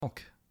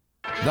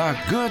The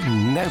Good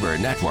Neighbor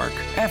Network,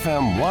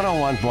 FM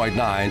 101.9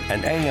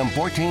 and AM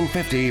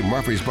 1450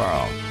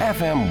 Murfreesboro,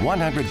 FM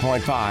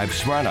 100.5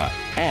 Smyrna,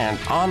 and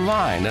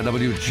online at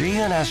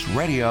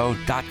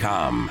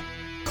WGNSradio.com.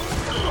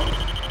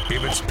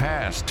 If it's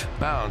passed,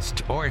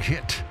 bounced, or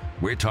hit,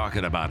 we're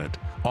talking about it.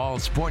 All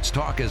Sports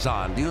Talk is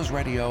on News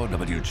Radio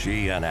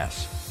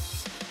WGNS.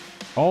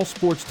 All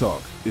Sports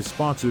Talk is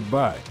sponsored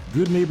by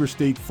Good Neighbor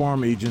State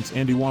Farm agents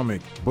Andy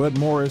Womack, Bud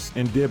Morris,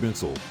 and Deb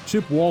Insel,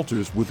 Chip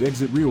Walters with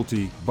Exit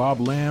Realty, Bob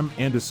Lamb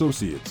and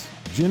Associates,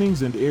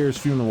 Jennings and Ayers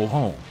Funeral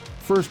Home,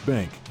 First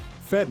Bank,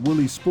 Fat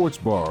Willie's Sports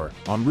Bar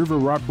on River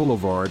Rock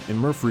Boulevard in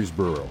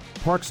Murfreesboro,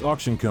 Parks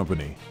Auction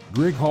Company,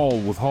 Greg Hall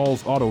with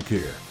Hall's Auto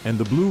Care, and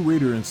the Blue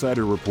Raider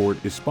Insider Report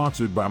is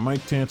sponsored by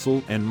Mike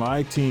Tansel and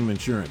My Team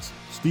Insurance,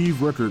 Steve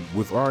Ruckert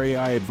with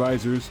RAI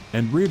Advisors,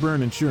 and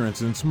Rayburn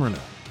Insurance in Smyrna.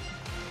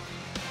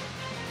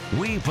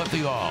 We put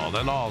the all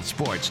in all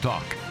sports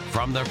talk.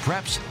 From the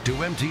Preps to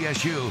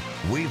MTSU,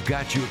 we've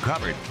got you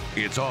covered.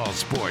 It's All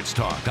Sports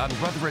Talk on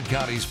Rutherford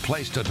County's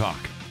Place to Talk.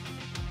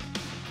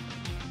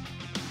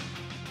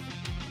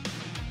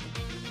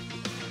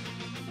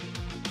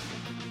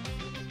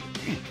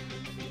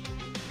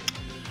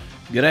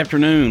 Good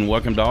afternoon.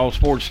 Welcome to All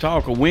Sports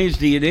Talk, a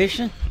Wednesday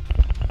edition.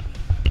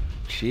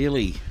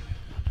 Chilly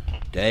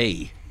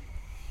day.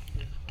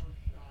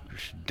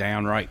 It's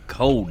downright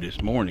cold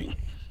this morning.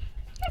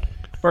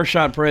 First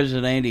Shot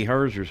President Andy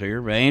Herzer's here.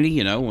 But Andy,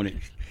 you know, when it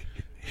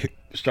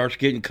starts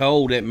getting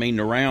cold, that means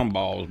the round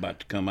ball is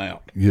about to come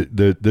out.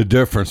 The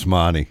difference,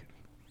 Monty,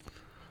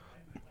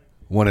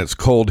 when it's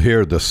cold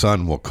here, the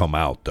sun will come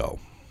out, though.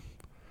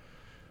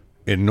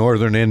 In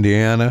northern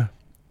Indiana,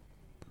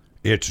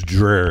 it's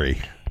dreary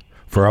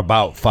for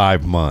about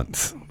 5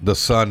 months. The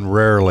sun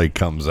rarely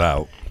comes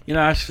out. You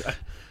know,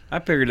 I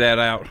figured that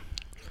out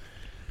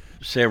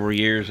several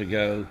years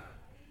ago.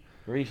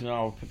 The reason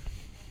all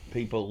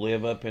people that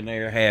live up in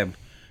there have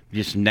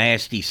just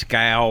nasty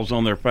scowls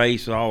on their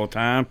face all the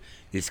time,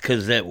 it's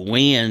because that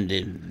wind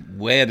and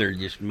weather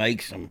just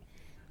makes them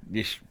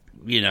just,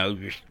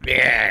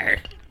 yeah.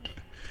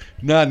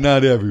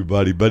 Not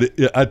everybody, but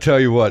I tell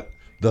you what,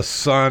 the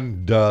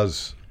sun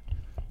does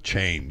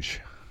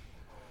change,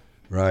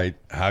 right?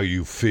 How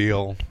you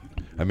feel.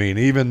 I mean,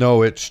 even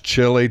though it's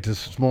chilly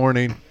this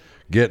morning,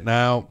 getting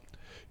out,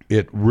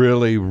 it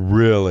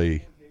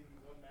really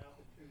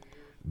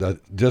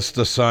just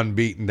the sun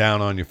beating down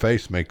on your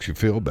face makes you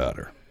feel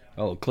better.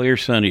 Oh, a clear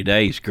sunny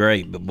day is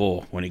great, but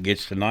boy, when it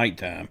gets to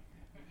nighttime,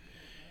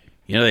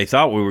 you know, they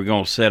thought we were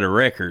going to set a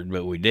record,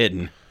 but we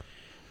didn't.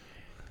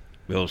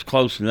 It was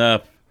close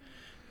enough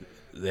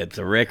that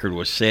the record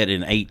was set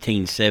in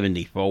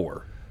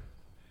 1874.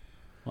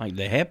 Like,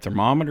 they had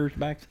thermometers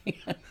back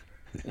then.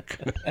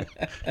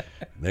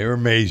 They were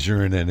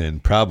measuring it in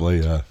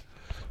probably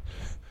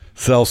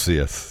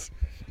Celsius.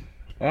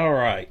 All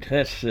right,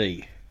 let's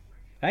see.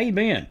 How you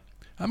been?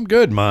 I'm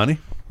good, Monty.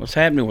 What's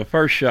happening with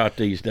First Shot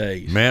these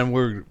days? Man,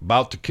 we're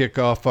about to kick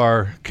off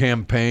our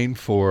campaign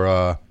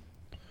for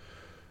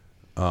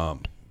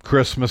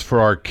Christmas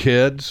for our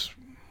kids.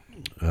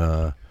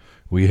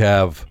 We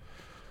have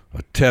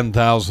a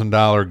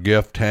 $10,000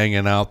 gift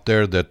hanging out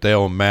there that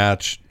they'll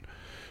match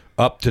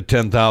up to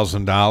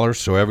 $10,000.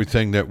 So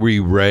everything that we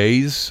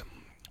raise,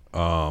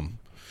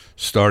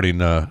 starting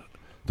the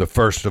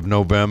 1st of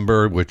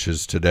November, which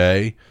is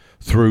today,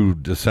 through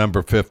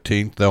December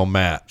 15th, they'll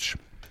match.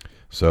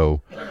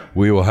 So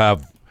we will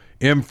have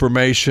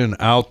information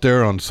out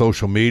there on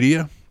social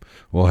media.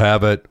 We'll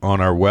have it on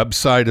our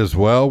website as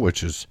well,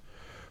 which is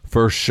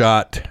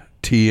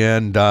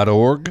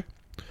firstshottn.org.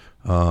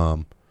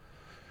 We're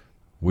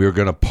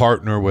going to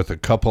partner with a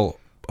couple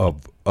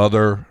of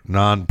other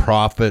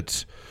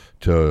nonprofits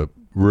to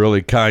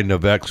really kind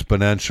of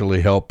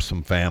exponentially help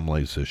some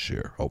families this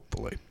year,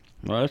 hopefully.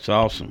 Well, that's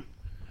awesome.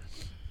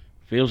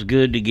 Feels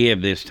good to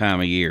give this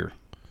time of year.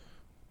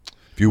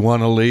 If you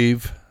want to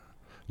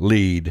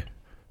lead,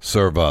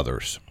 serve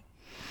others.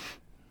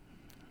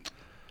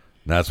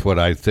 That's what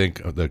I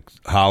think the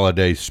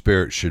holiday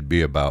spirit should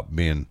be about,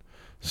 being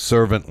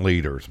servant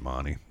leaders,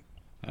 Monty.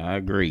 I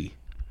agree.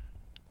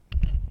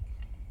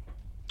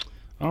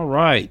 All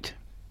right.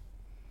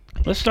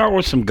 Let's start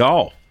with some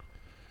golf.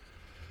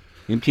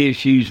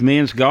 MTSU's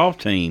men's golf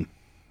team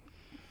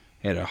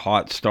had a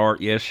hot start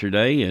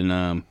yesterday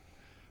and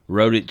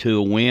rode it to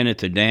a win at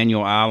the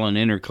Daniel Island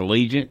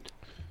Intercollegiate.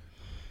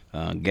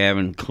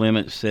 Gavin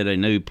Clements set a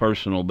new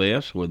personal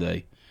best with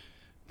a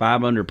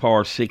 5-under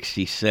par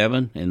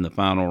 67 in the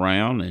final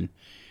round, and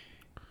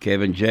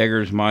Kevin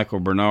Jaggers,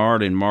 Michael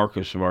Bernard, and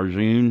Marcus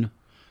Varzoon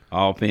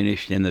all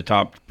finished in the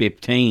top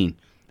 15.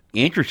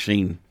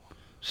 Interesting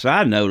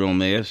side note on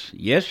this,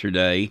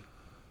 yesterday,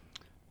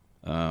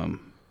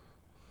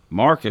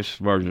 Marcus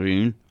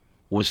Varzoon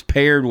was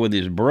paired with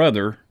his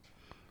brother,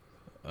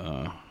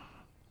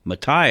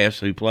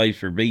 Matthias, who plays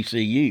for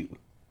VCU.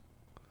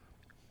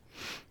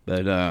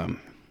 But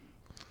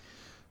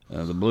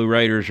the Blue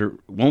Raiders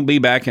won't be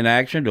back in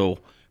action until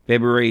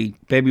February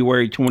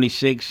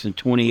 26th and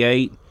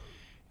 28th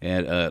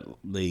at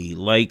the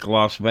Lake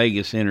Las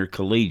Vegas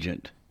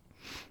Intercollegiate.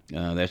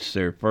 That's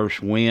their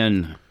first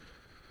win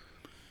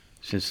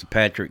since the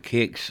Patrick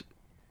Hicks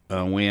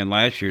win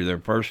last year. Their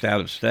first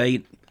out of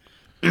state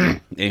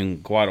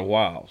in quite a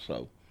while.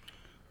 So,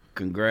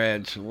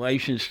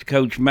 congratulations to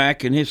Coach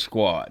Mack and his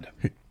squad.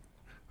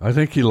 I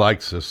think he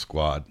likes this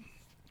squad.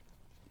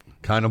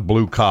 Kind of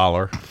blue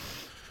collar,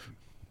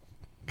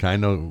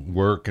 kind of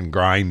work and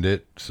grind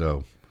it.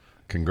 So,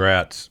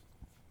 congrats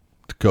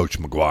to Coach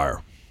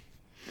McGuire.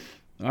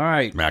 All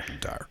right.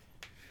 McIntyre.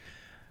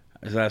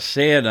 As I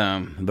said,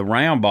 the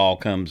round ball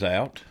comes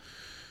out.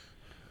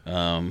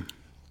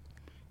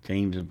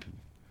 Teams are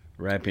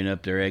wrapping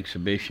up their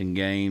exhibition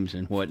games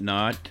and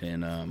whatnot.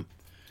 And a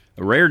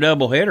rare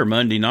doubleheader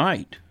Monday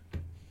night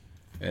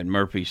at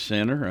Murphy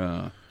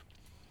Center.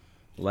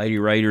 Lady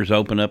Raiders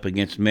open up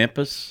against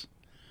Memphis,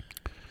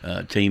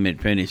 a team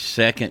that finished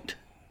second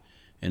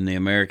in the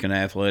American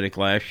Athletic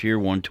last year,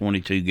 won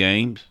 22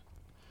 games.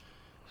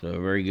 So a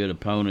very good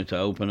opponent to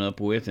open up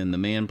with, and the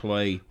men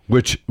play.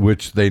 Which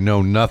they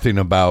know nothing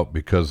about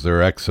because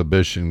their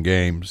exhibition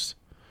games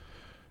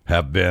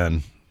have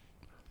been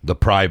the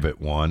private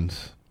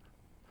ones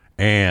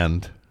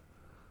and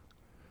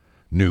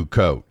new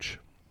coach,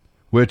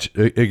 which,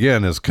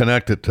 again, is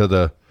connected to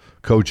the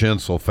Coach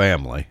Insel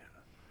family.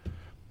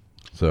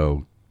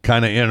 So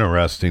kind of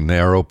interesting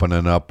they're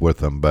opening up with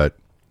them, but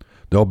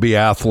they'll be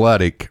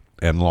athletic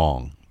and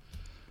long.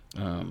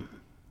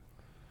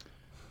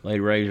 Lady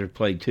Raiders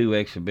played two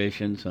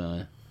exhibitions,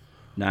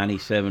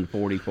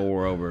 97-44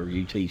 over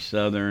UT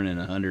Southern and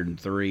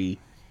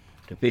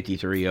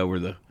 103-53 over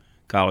the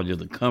College of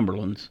the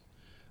Cumberlands.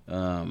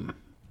 And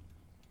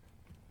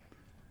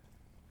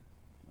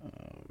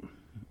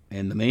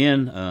the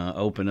men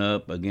open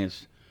up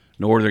against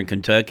Northern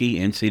Kentucky,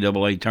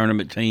 NCAA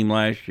tournament team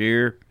last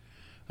year.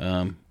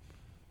 For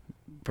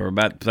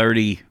about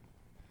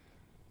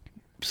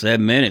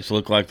 37 minutes,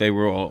 looked like they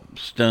were all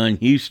stunned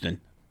Houston.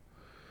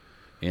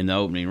 In the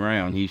opening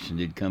round, Houston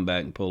did come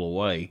back and pull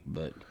away,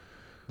 but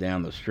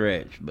down the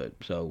stretch. But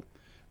so,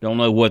 don't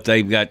know what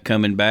they've got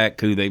coming back,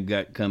 who they've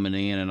got coming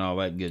in, and all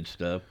that good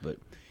stuff. But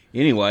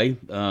anyway,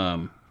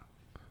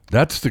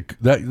 that's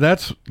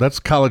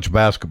college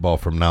basketball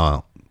from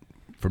now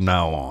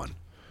on.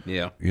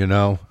 Yeah,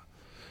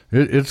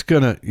 it's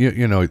gonna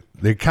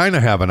they kind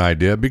of have an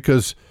idea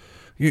because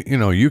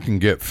you can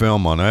get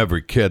film on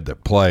every kid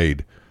that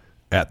played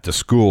at the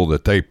school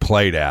that they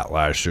played at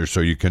last year,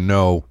 so you can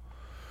know.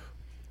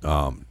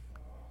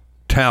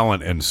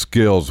 Talent and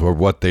skills or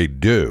what they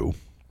do,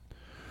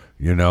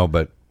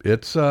 but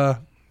it's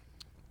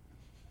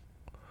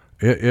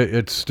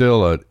it's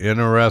still an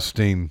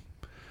interesting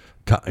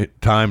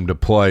time to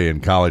play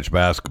in college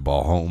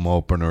basketball, home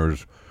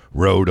openers,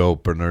 road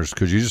openers,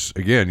 because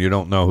you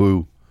don't know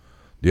who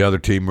the other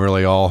team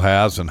really all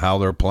has and how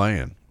they're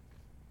playing.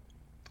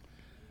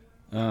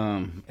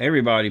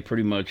 Everybody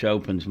pretty much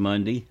opens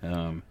Monday.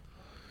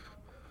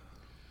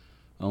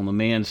 On the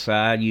men's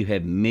side, you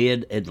have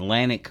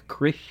Mid-Atlantic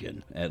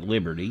Christian at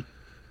Liberty.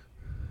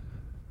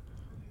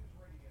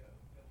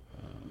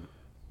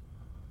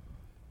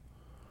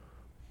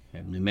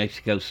 Have New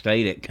Mexico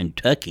State at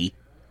Kentucky.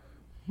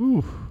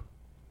 Ooh.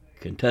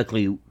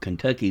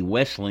 Kentucky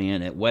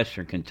Wesleyan at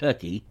Western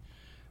Kentucky.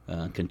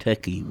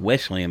 Kentucky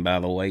Wesleyan, by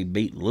the way,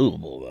 beat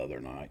Louisville the other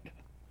night.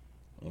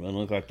 Well, it doesn't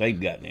look like they've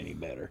gotten any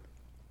better.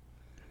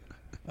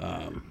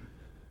 Of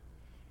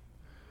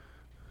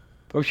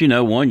course,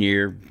 1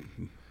 year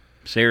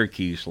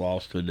Syracuse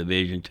lost to a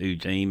Division II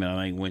team, and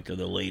I think went to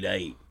the Elite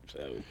Eight.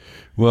 So,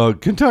 well,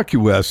 Kentucky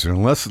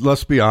Western.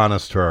 Let's be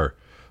honest to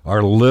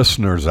our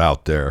listeners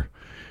out there.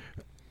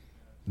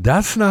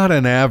 That's not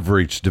an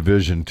average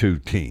Division II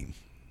team.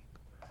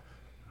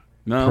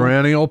 No.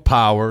 Perennial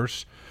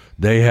powers.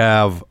 They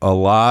have a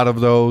lot of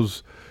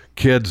those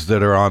kids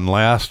that are on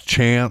last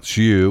chance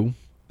U,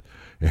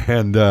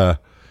 and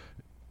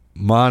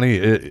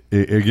Monty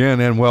again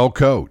and well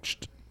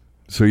coached.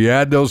 So you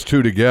add those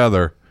two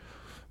together,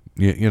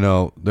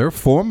 they're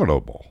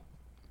formidable.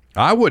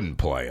 I wouldn't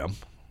play them.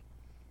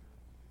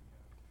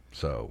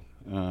 So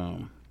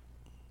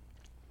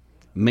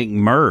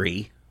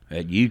McMurray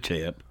at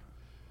UTEP.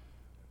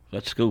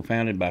 That's school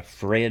founded by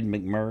Fred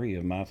McMurray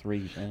of my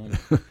three sons.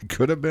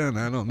 Could have been.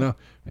 I don't know.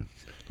 At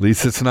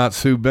least it's not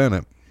Sue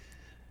Bennett.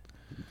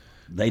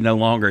 They no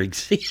longer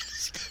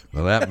exist.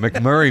 Well, that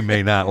McMurray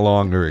may not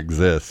longer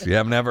exist. You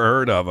haven't ever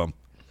heard of him.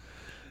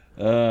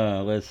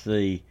 Let's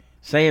see.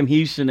 Sam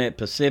Houston at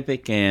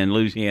Pacific and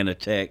Louisiana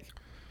Tech.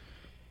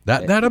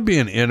 That'll be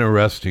an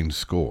interesting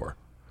score.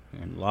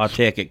 And La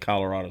Tech at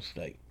Colorado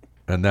State.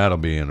 And that'll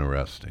be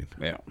interesting.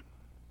 Yeah.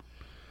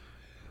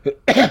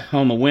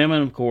 On the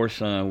women, of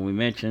course, we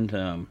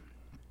mentioned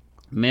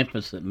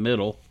Memphis at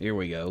Middle. Here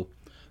we go.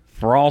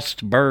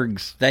 Frostburg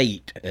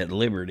State at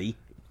Liberty.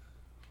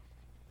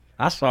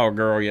 I saw a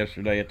girl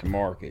yesterday at the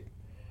market,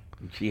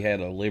 and she had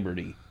a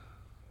Liberty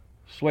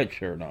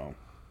sweatshirt on.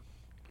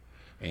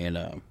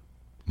 And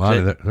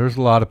Monty, there's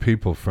a lot of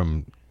people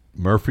from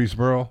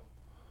Murfreesboro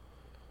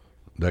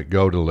that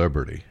go to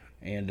Liberty.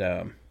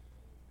 And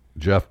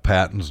Jeff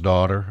Patton's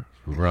daughter,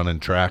 running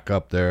track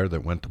up there,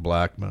 that went to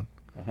Blackman.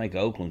 I think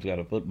Oakland's got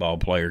a football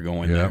player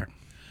going Yeah.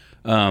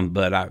 there.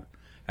 But I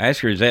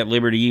asked her, is that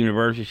Liberty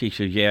University? She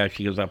says, yeah.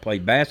 She goes, I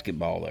played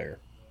basketball there.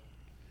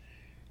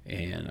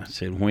 And I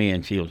said,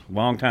 when? She goes, a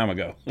long time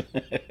ago.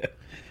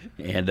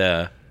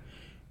 And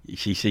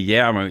she said,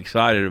 yeah, I'm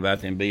excited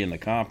about them being in the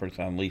conference.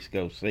 I'll at least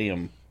go see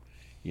them,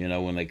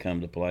 when they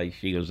come to play.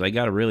 She goes, they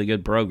got a really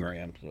good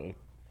program. So,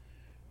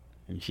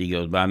 and she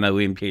goes, but I know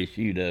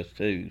MTSU does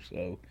too.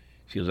 So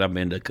she goes, I've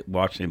been to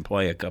watch them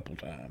play a couple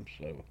times.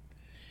 So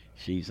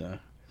she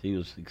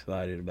was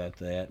excited about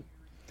that.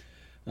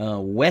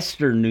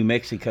 Western New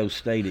Mexico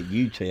State at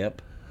UTEP.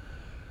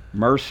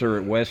 Mercer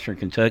at Western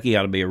Kentucky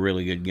ought to be a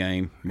really good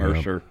game.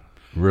 Mercer,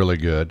 Really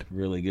good.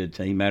 really good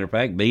team. Matter of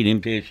fact, beat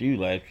MTSU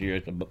last year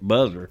at the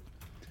buzzer.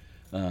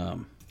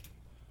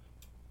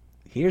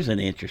 Here's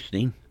an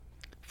interesting.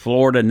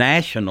 Florida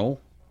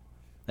National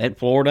at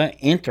Florida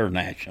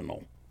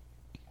International.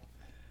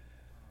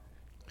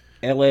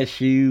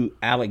 LSU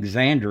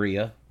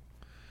Alexandria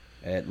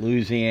at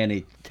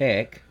Louisiana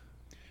Tech.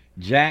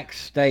 Jack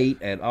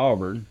State at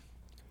Auburn.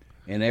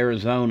 And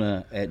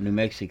Arizona at New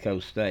Mexico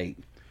State.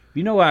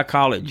 You know why I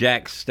call it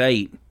Jack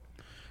State?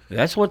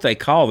 That's what they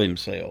call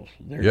themselves.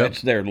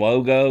 That's their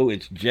logo.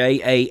 It's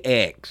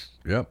JAX.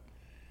 Yep.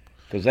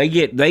 Because they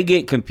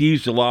get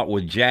confused a lot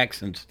with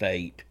Jackson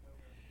State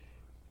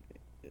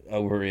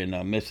over in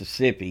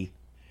Mississippi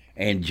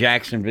and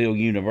Jacksonville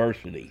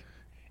University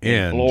in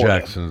In Florida.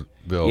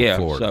 Jacksonville, Yeah,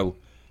 Florida. so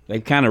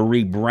they've kind of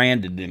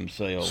rebranded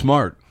themselves.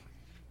 Smart.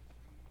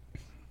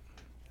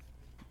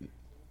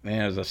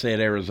 And as I said,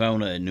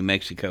 Arizona and New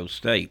Mexico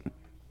State.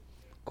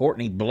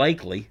 Courtney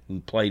Blakely, who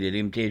played at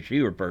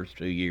MTSU her first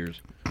 2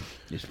 years,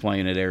 is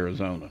playing at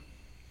Arizona.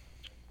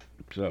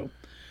 So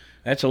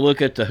that's a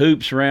look at the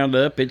Hoops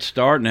Roundup. It's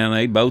starting, and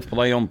they both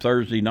play on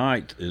Thursday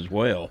night as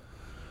well.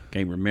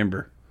 Can't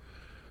remember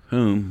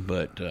whom,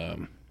 but,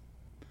 of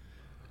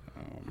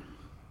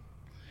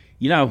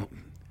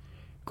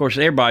course,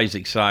 everybody's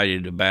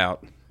excited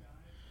about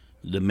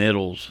the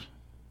Middles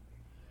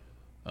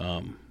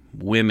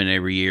women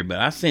every year, but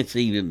I sense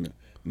even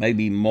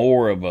maybe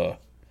more of a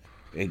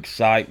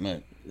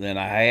excitement than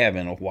I have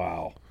in a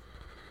while.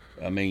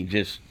 I mean,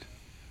 just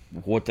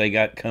what they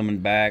got coming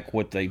back,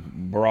 what they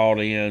brought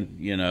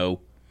in,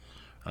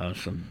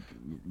 some.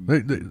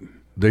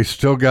 They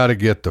still got to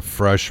get the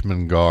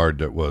freshman guard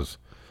that was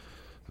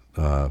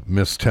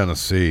Miss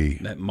Tennessee.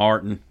 That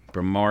Martin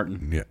from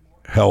Martin Yeah, or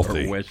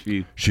healthy.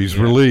 Westview. She's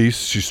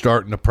released. She's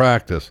starting to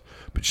practice,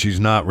 but she's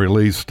not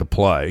released to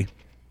play,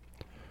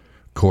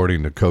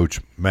 according to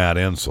Coach Matt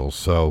Insel.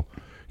 So,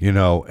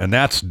 and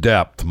that's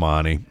depth,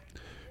 Monty.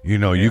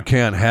 You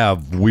can't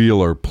have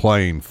Wheeler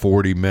playing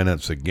 40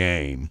 minutes a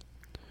game.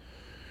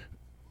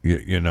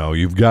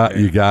 You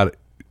got,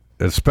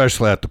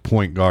 especially at the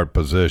point guard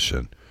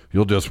position,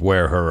 you'll just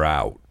wear her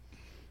out,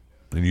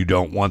 and you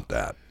don't want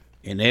that.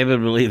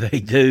 Inevitably,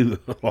 they do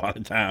a lot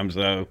of times,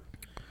 though.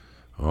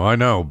 Oh, I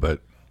know,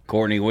 but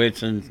Courtney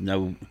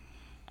Whitson,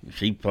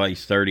 she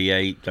plays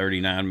 38,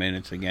 39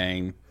 minutes a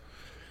game.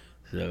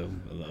 So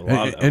a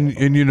lot and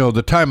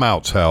the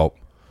timeouts help.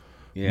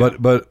 yeah.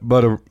 But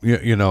if you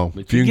you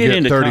get can get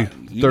into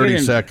 30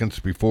 seconds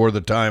before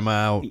the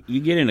timeout, you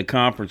get into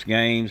conference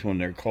games when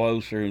they're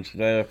closer and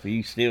stuff,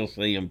 you still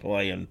see them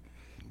playing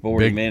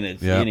 40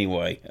 minutes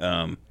anyway.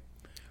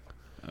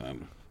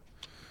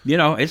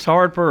 It's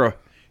hard for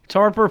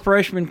a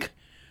freshman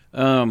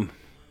to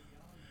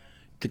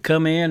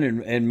come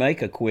in and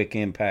make a quick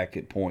impact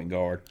at point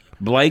guard.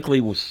 Blakely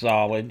was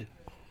solid.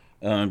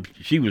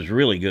 She was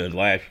really good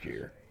last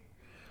year.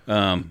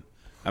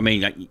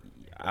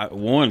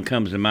 One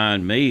comes to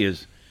mind me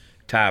is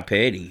Ty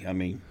Petty. I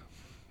mean,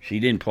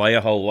 she didn't play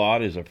a whole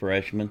lot as a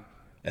freshman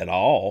at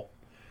all,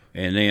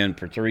 and then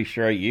for 3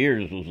 straight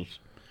years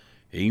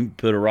he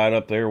put her right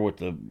up there with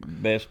the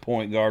best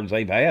point guards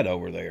they've had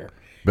over there.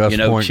 best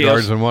point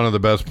guards and one of the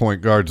best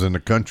point guards in the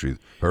country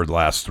her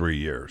last 3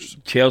 years.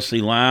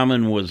 Chelsea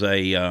Lyman was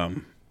a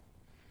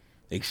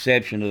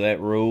exception to that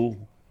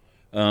rule,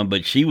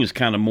 but she was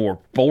kind of more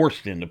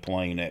forced into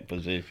playing that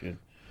position.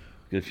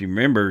 Because you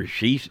remember,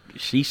 she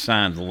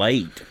signed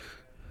late.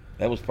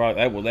 That was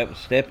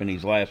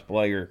Stephanie's last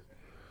player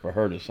for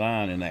her to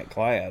sign in that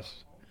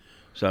class.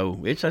 So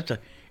it's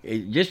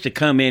just to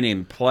come in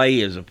and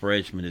play as a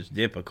freshman is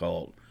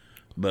difficult.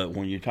 But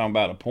when you're talking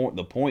about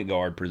the point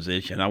guard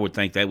position, I would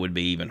think that would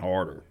be even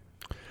harder.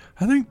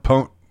 I think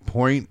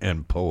point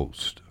and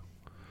post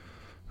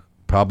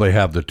probably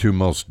have the two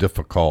most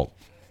difficult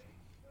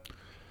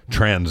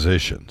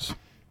transitions.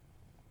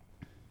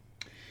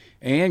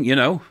 And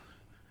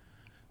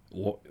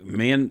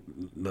men,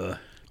 the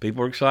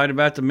people are excited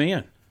about the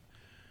men.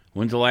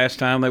 When's the last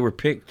time they were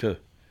picked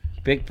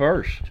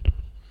first?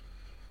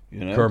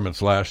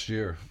 Kermit's last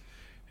year.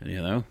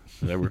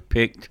 They were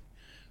picked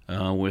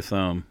with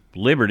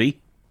Liberty.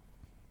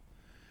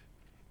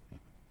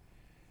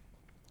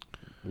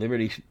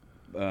 Liberty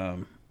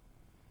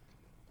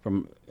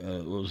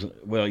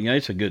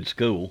it's a good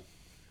school,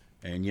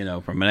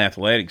 and from an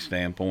athletic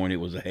standpoint, it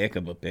was a heck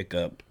of a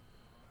pickup.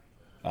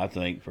 I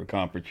think for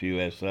Conference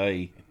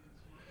USA.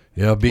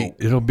 Yeah,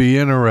 it'll be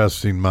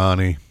interesting,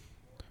 Monty,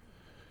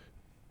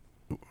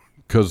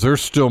 because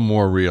there's still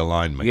more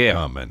realignment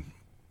coming.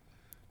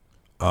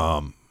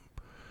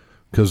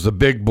 Because the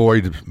big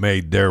boys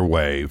made their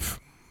wave.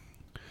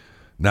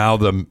 Now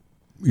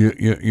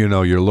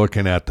you're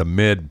looking at the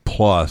mid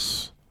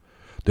plus.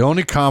 The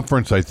only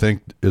conference I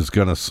think is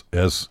gonna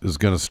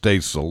stay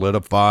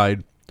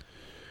solidified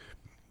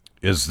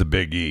is the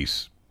Big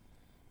East.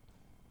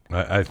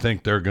 I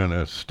think they're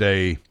gonna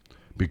stay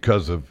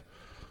because of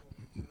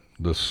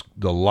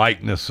the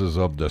likenesses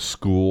of the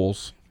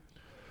schools,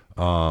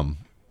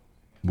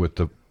 with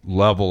the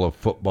level of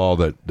football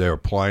that they're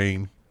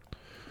playing.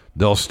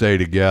 They'll stay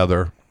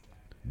together.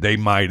 They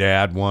might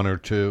add one or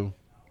two,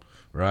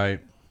 right?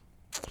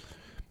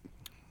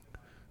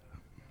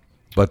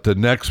 But the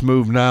next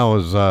move now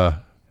is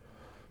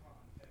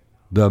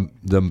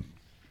the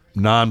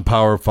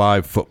non-Power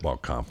 5 football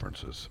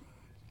conferences.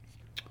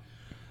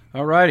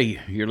 All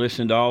righty, you're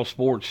listening to All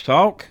Sports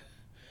Talk.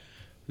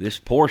 This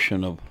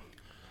portion of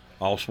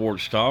All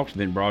Sports Talk has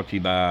been brought to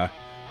you by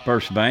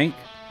First Bank,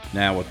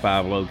 now with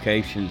 5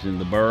 locations in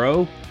the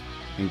borough,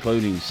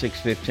 including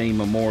 615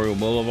 Memorial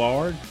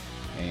Boulevard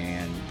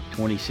and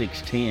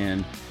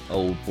 2610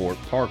 Old Fort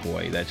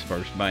Parkway. That's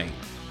First Bank.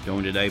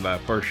 Joined today by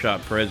First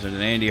Shot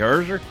President Andy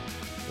Herzer.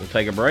 We'll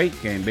take a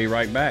break and be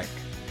right back.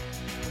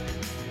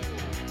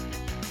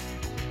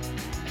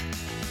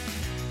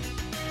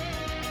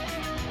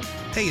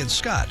 Hey, it's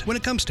Scott. When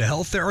it comes to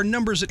health, there are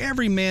numbers that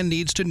every man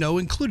needs to know,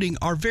 including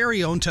our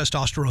very own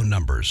testosterone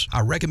numbers.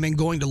 I recommend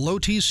going to Low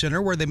T Center,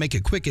 where they make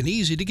it quick and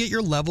easy to get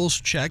your levels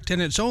checked,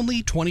 and it's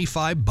only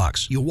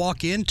 $25. You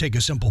walk in, take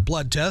a simple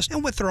blood test,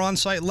 and with their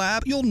on-site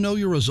lab, you'll know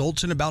your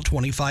results in about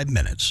 25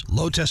 minutes.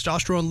 Low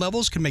testosterone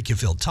levels can make you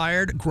feel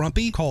tired,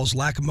 grumpy, cause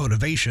lack of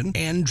motivation,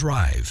 and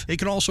drive. It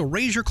can also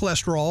raise your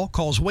cholesterol,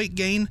 cause weight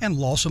gain, and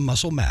loss of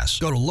muscle mass.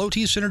 Go to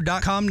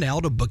lowtcenter.com now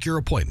to book your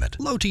appointment.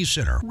 Low T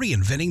Center,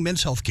 reinventing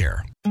men's healthcare.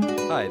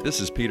 Hi, this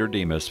is Peter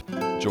Demas.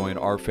 Join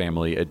our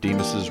family at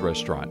Demas's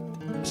Restaurant.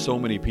 So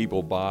many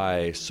people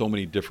buy so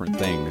many different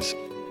things.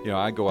 You know,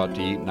 I go out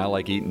to eat and I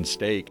like eating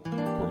steak,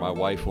 where my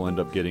wife will end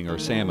up getting our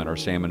salmon. Our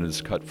salmon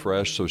is cut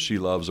fresh, so she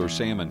loves our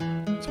salmon.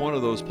 It's one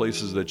of those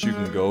places that you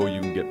can go, you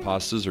can get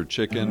pastas or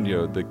chicken, you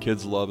know, the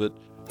kids love it.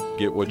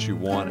 Get what you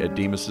want at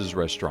Demas's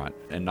Restaurant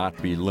and not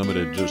be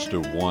limited just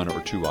to 1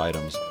 or 2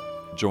 items.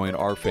 Join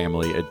our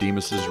family at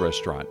Demas's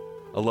Restaurant.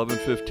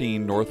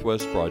 1115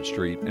 Northwest Broad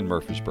Street in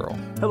Murfreesboro.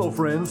 Hello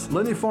friends,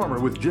 Lenny Farmer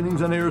with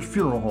Jennings & Ayers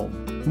Funeral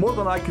Home. More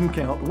than I can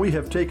count, we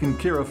have taken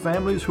care of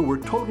families who were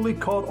totally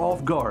caught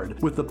off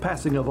guard with the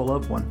passing of a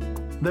loved one.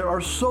 There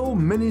are so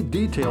many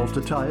details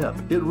to tie up,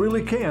 it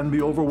really can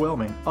be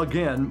overwhelming.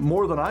 Again,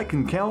 more than I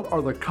can count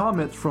are the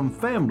comments from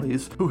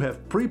families who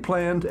have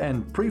pre-planned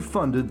and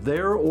pre-funded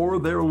their or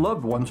their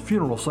loved one's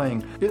funeral,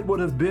 saying it would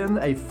have been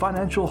a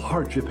financial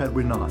hardship had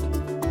we not.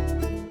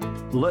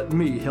 Let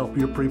me help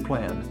your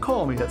pre-plan.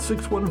 Call me at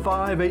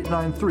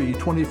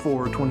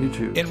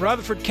 615-893-2422. In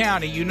Rutherford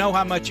County, you know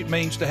how much it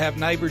means to have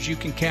neighbors you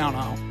can count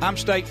on. I'm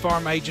State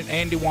Farm Agent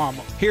Andy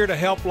Womack, here to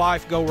help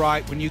life go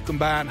right when you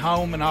combine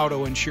home and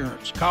auto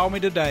insurance. Call me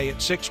today at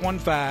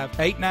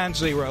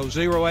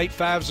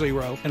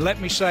 615-890-0850 and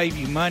let me save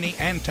you money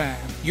and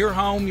time. Your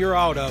home, your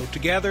auto,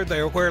 together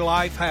they're where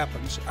life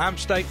happens. I'm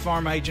State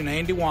Farm Agent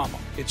Andy Womack.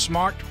 It's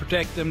smart to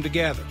protect them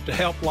together to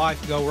help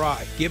life go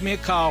right. Give me a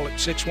call at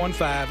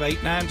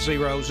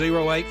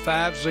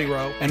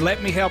 615-890-0850 and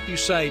let me help you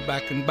save by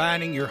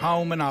combining your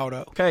home and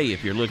auto. Okay,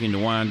 if you're looking to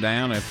wind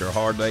down after a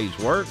hard day's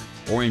work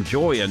or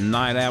enjoy a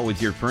night out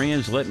with your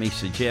friends, let me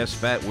suggest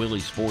Fat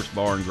Willie's Sports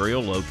Bar and Grill,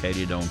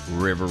 located on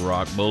River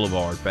Rock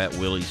Boulevard. Fat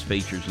Willie's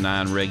features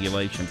 9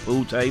 regulation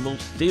pool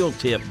tables, steel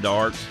tip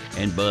darts,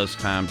 and buzz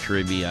time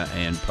trivia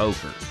and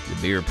poker. The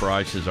beer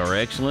prices are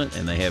excellent,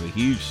 and they have a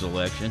huge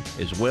selection,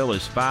 as well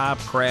as 5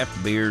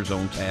 craft beers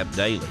on tap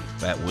daily.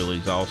 Fat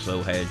Willie's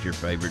also has your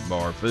favorite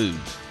bar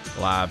foods.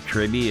 Live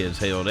trivia is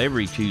held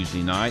every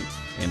Tuesday night,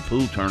 and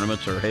pool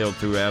tournaments are held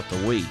throughout the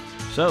week.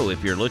 So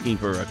if you're looking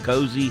for a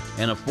cozy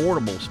and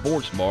affordable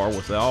sports bar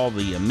with all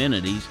the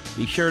amenities,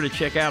 be sure to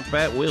check out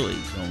Fat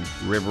Willie's on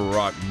River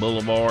Rock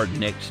Boulevard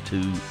next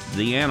to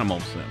the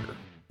Animal Center.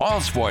 All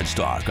Sports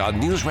Talk on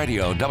News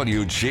Radio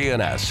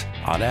WGNS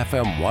on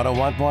FM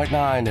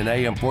 101.9 and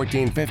AM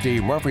 1450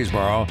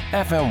 Murfreesboro,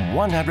 FM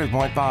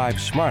 100.5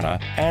 Smyrna,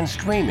 and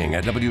streaming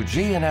at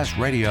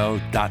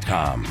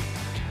WGNSradio.com.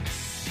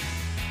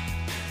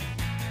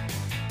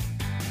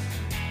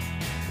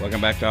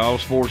 Welcome back to All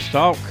Sports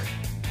Talk.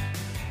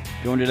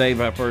 Joined today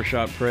by First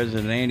Shot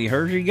President Andy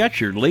Herzer. You got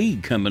your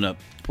league coming up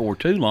before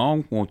too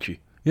long, won't you?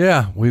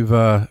 Yeah, we've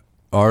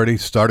already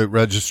started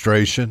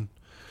registration.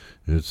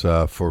 It's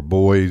for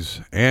boys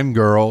and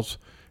girls,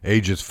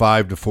 ages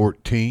 5 to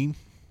 14.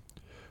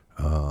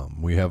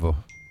 We have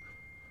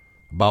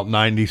about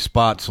 90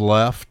 spots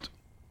left.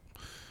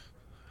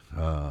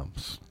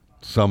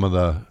 Some of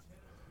the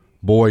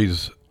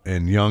boys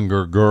and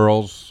younger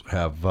girls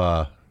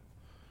have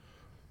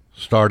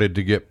started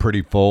to get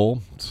pretty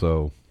full,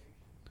 so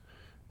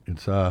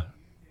it's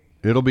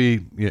it'll be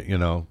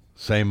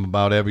Same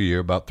about every year,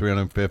 about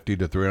 350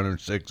 to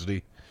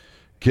 360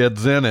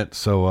 kids in it.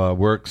 So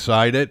we're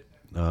excited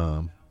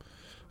for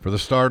the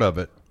start of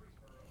it.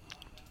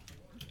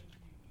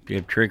 Did you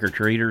have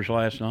trick-or-treaters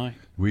last night?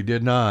 We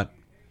did not.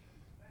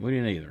 We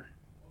didn't either.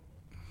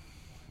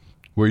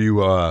 Were you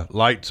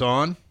lights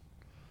on?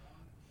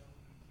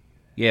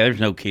 Yeah, there's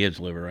no kids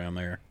live around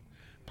there.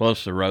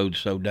 Plus, the road's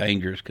so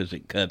dangerous because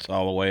it cuts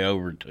all the way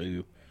over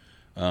to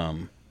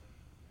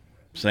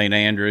St.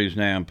 Andrews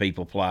now, and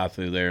people fly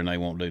through there, and they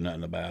won't do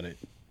nothing about it.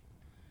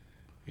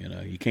 You know,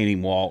 you can't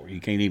even walk.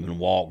 You can't even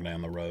walk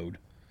down the road.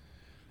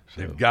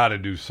 So, they've got to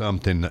do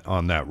something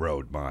on that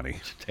road, Monty.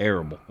 It's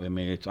terrible. I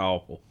mean, it's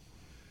awful.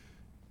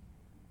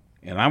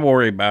 And I'm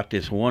worried about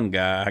this one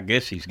guy. I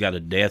guess he's got a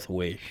death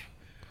wish,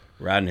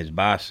 riding his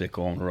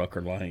bicycle on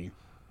Rucker Lane.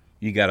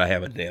 You got to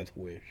have a death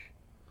wish.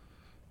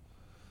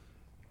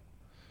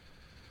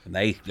 And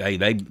they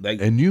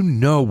And you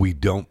know we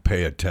don't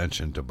pay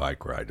attention to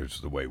bike riders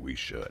the way we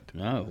should.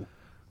 No.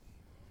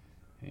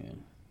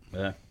 And,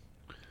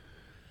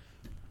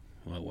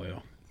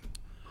 well,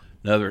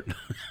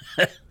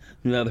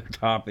 another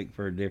topic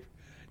for a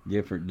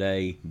different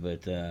day.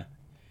 But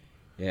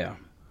yeah,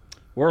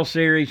 World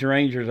Series,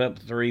 Rangers up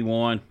to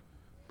 3-1.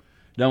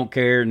 Don't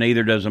care.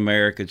 Neither does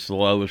America. It's the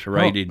lowest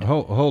rated.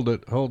 Hold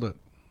it.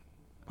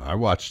 I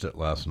watched it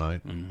last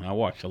night. I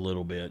watched a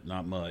little bit,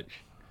 not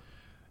much.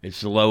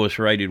 It's the lowest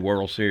rated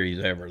World Series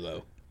ever,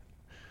 though.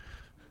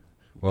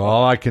 Well,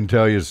 all I can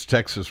tell you is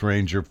Texas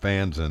Ranger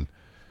fans and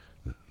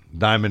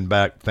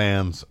Diamondback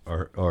fans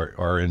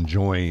are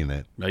enjoying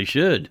it. They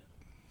should.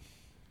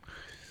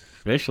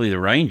 Especially the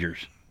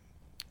Rangers.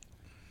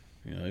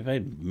 You know, they've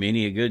had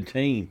many a good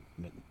team.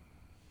 But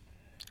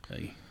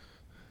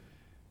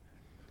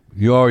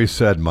You always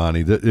said,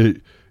 Monty,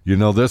 that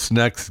this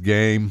next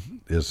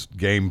game is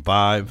Game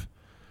 5.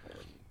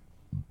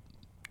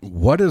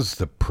 What is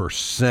the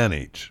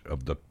percentage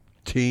of the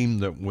team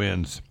that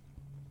wins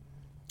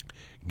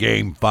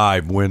Game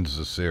 5 wins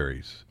the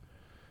series?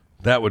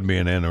 That would be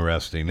an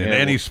interesting. In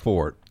any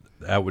sport,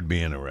 that would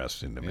be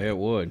interesting to me. Yeah, it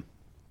would.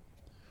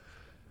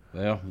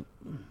 Well,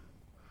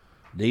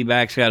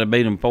 D-backs got to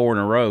beat them 4 in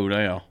a row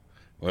now.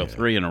 Well,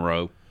 3 in a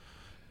row.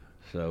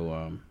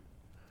 So,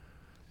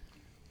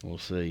 we'll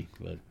see.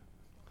 But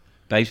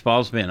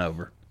baseball's been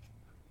over.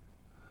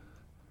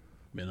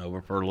 Been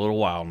over for a little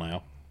while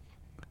now.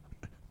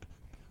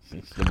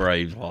 Since the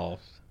Braves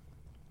lost.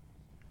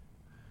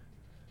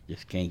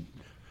 Just can't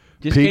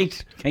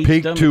Peaked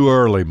stomach. too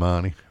early,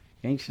 Monty.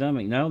 Can't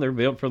stomach. No, they're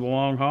built for the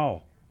long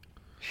haul.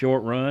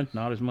 Short run,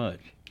 not as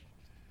much.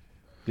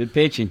 Good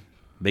pitching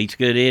beats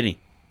good hitting.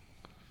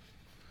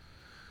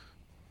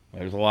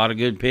 There's a lot of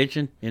good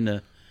pitching in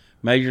the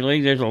major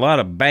leagues. There's a lot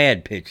of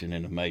bad pitching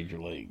in the major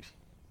leagues.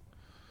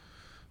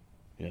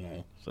 You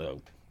know,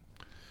 so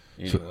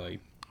anyway.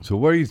 So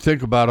what do you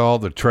think about all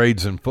the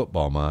trades in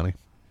football, Monty?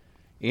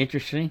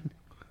 Interesting.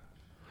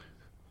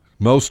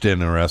 Most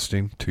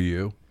interesting to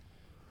you?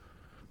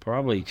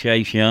 Probably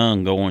Chase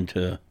Young going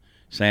to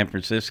San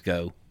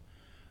Francisco.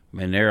 I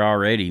mean, they're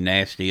already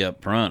nasty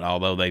up front,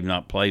 although they've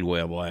not played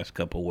well the last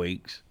couple of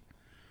weeks.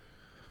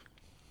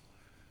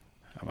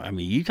 I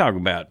mean, you talk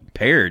about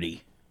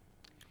parity.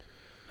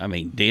 I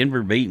mean,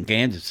 Denver beating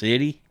Kansas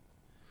City.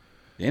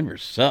 Denver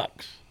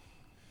sucks.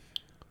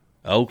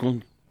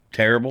 Oakland,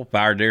 terrible.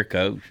 Fired their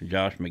coach,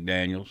 Josh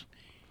McDaniels.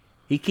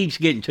 He keeps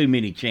getting too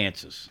many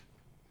chances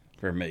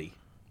for me.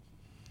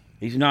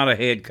 He's not a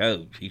head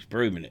coach. He's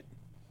proven it.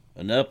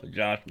 Enough of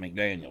Josh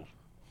McDaniels.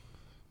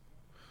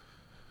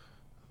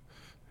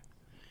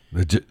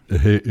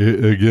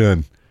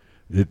 Again,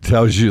 it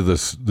tells you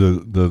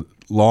the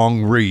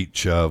long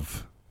reach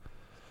of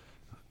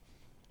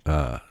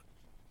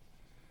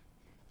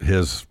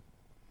his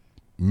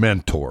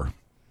mentor.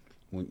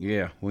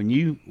 When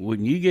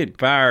you get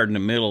fired in the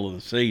middle of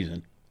the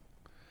season,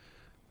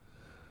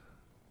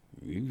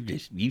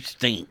 you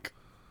stink.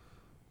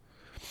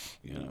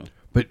 You know.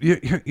 But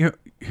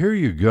here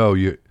you go.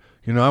 You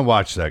know, I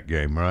watched that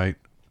game, right?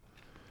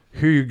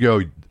 Here you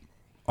go.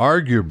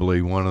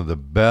 Arguably one of the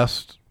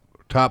best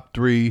top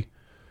 3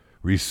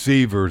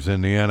 receivers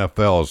in the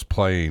NFL is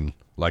playing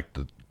like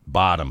the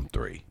bottom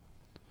 3.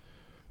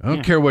 I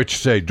don't care what you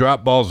say.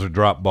 Drop balls are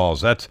drop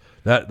balls. That's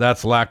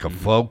lack of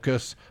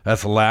focus.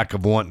 That's a lack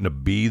of wanting to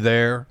be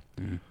there.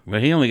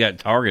 But he only got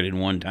targeted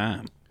one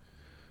time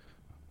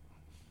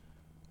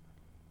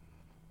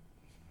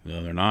the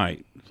other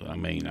night. So, I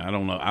mean, I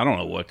don't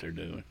know what they're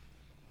doing.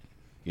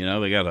 You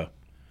know, they got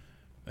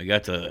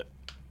the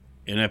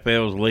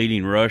NFL's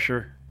leading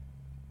rusher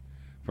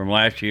from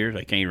last year.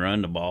 They can't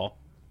run the ball.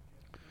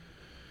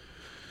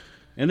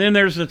 And then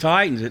there's the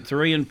Titans at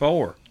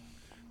 3-4.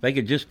 They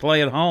could just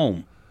play at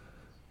home.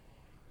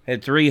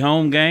 Had 3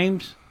 home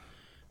games.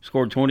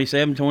 Scored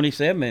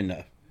 27-27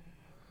 and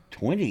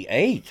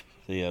 28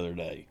 the other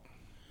day.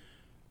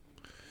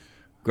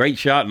 Great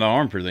shot in the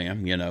arm for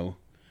them, you know.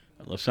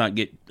 Let's not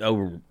get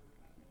over.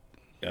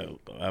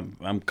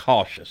 I'm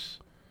cautious.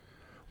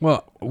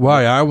 Well,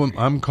 why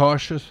I'm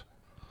cautious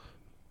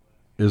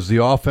is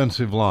the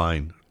offensive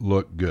line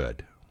looked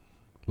good.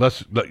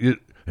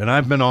 And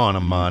I've been on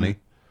them, Monty.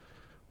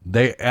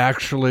 They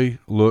actually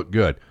look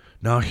good.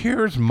 Now,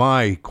 here's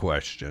my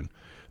question.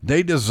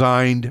 They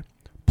designed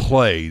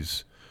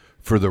plays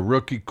for the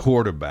rookie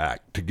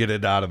quarterback to get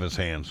it out of his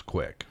hands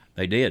quick.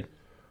 They did.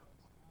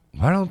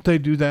 Why don't they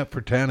do that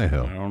for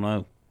Tannehill? I don't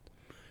know.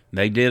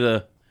 They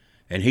did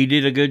and he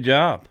did a good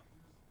job.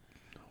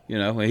 You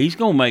know, he's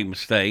going to make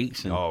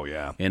mistakes. In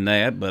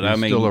that, but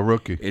he's still a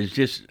rookie. It's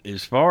just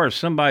as far as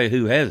somebody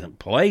who hasn't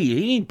played,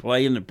 he didn't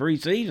play in the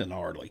preseason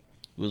hardly.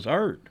 He was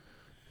hurt.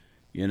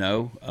 You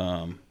know,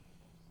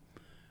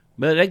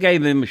 but they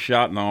gave him a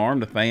shot in the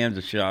arm. The fans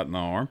a shot in the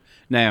arm.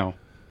 Now,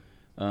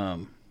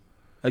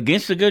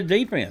 against a good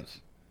defense,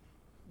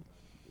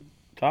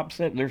 they're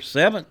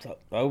 7th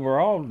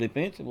overall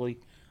defensively.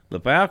 The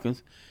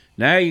Falcons.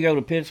 Now you go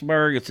to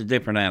Pittsburgh, it's a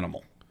different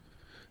animal.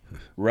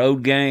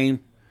 Road game.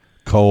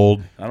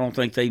 Cold. I don't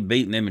think they've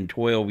beaten them in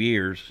 12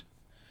 years.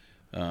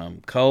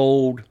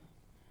 Cold.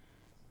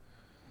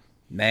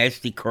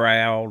 Nasty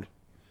crowd.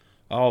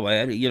 All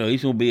that. You know,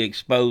 he's going to be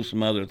exposed to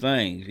some other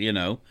things, you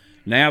know.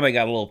 Now they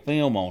got a little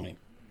film on him.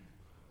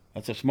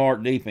 That's a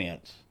smart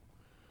defense.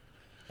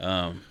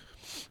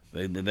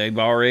 They've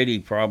already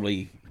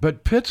probably...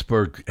 But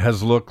Pittsburgh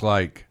has looked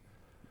like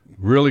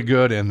really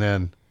good and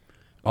then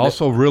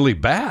also really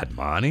bad,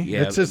 Monty.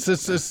 Yeah, it's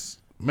just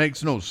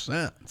makes no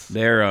sense.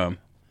 They're,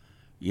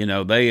 you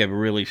know, they have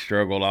really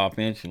struggled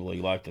offensively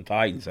like the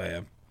Titans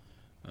have.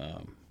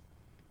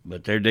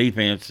 But their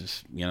defense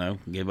is, you know,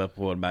 give up,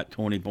 about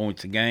 20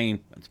 points a game.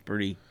 That's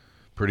pretty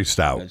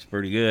stout. That's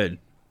pretty good.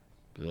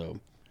 So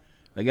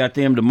they got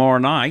them tomorrow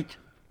night.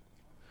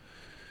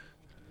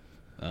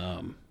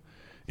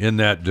 In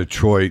that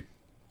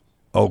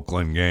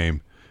Detroit-Oakland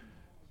game,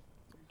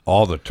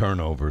 all the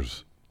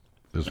turnovers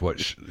is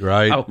what,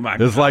 right? Oh, my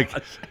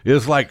God.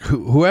 It's like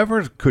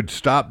whoever could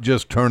stop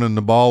just turning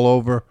the ball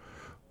over,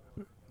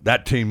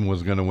 that team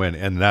was going to win,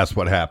 and that's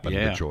what happened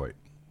to Detroit.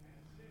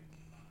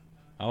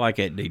 I like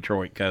that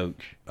Detroit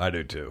coach. I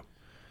do too.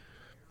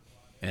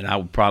 And I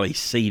would probably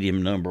seed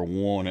him number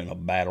 1 in a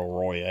battle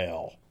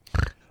royale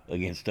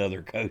against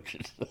other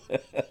coaches.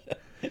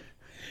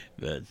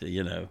 But,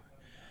 you know,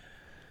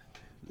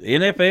 the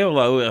NFL,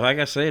 though, like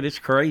I said, it's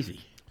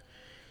crazy.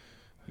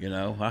 You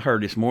know, I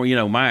heard this more. You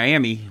know,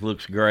 Miami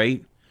looks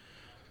great,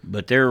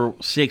 but their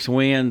 6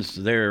 wins,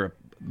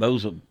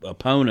 those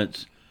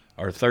opponents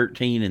are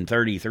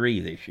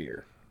 13-33 this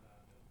year.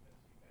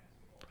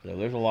 So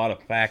there's a lot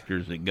of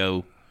factors that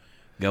go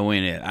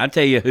in it. I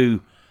tell you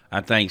who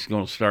I think is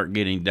going to start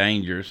getting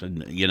dangerous,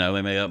 and, you know,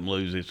 they may up and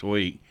lose this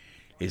week,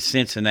 is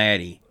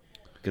Cincinnati,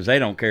 because they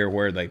don't care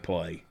where they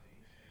play.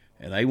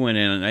 And they went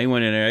in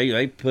there,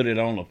 they put it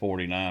on the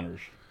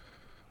 49ers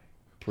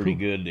pretty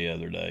good the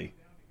other day.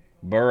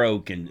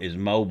 Burrow is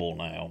mobile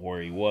now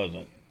where he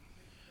wasn't.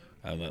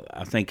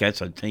 I think that's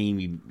a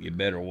team you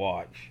better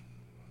watch.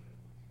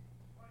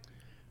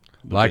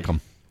 Like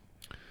them.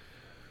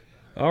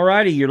 All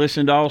righty, you're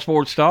listening to All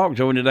Sports Talk.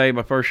 Joined today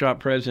by First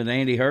Shot President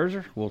Andy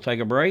Herzer. We'll take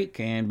a break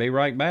and be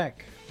right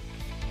back.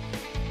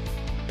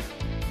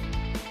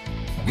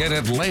 Get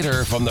it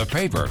later from the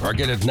paper or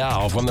get it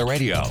now from the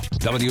radio.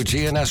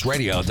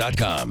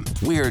 WGNSradio.com.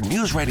 We're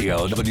News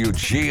Radio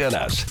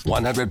WGNS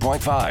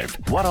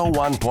 100.5,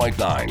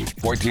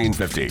 101.9,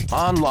 1450.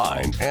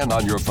 Online and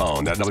on your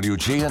phone at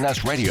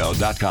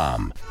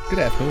WGNSradio.com. Good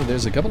afternoon.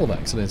 There's a couple of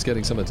accidents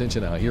getting some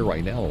attention out here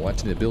right now. We're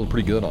watching it build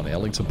pretty good on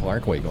Ellington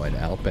Parkway going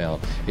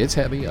outbound. It's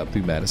heavy up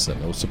through Madison,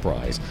 no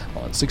surprise.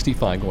 On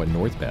 65 going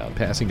northbound,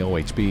 passing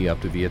OHB up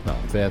to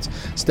Vietnam Vets.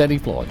 Steady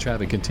flow of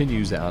traffic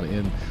continues out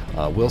in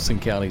Wilson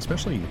County,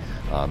 especially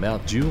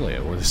Mount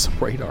Juliet, where there's some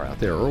radar out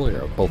there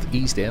earlier, both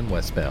east and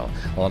westbound.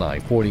 On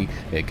I-40,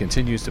 it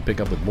continues to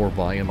pick up with more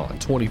volume on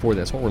 24.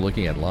 That's what we're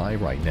looking at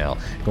live right now,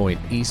 going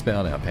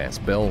eastbound out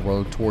past Bell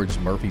Road towards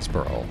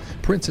Murfreesboro.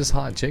 Princess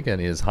Hot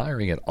Chicken is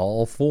hiring at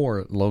all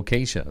 4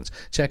 locations.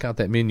 Check out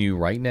that menu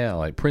right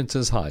now at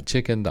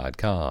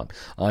princesshotchicken.com.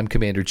 I'm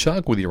Commander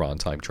Chuck with your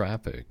on-time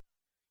traffic.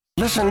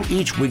 Listen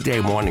each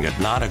weekday morning at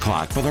 9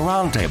 o'clock for the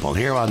Roundtable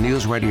here on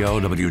News Radio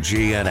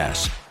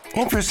WGNS.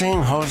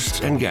 Interesting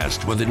hosts and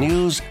guests with the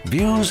news,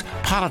 views,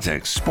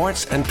 politics,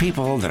 sports, and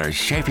people that are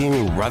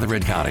shaping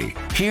Rutherford County.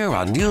 Here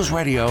on News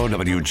Radio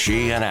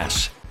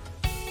WGNS.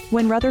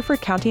 When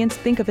Rutherford Countyans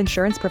think of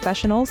insurance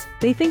professionals,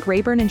 they think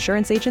Rayburn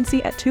Insurance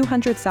Agency at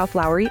 200 South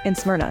Lowry in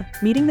Smyrna,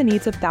 meeting the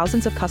needs of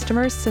thousands of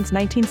customers since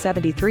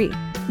 1973.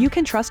 You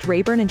can trust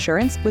Rayburn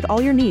Insurance with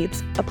all your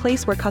needs, a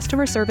place where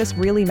customer service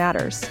really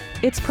matters.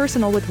 It's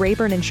personal with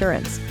Rayburn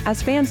Insurance,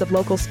 as fans of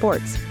local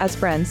sports, as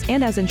friends,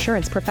 and as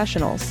insurance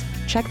professionals.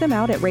 Check them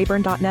out at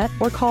rayburn.net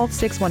or call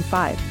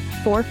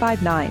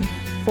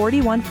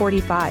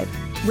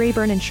 615-459-4145.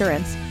 Rayburn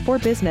Insurance, for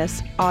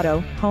business, auto,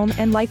 home,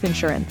 and life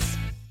insurance.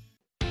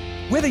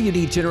 Whether you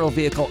need general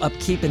vehicle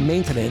upkeep and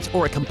maintenance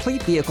or a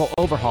complete vehicle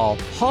overhaul,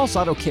 Hall's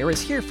Auto Care is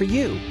here for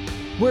you.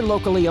 We're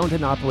locally owned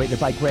and operated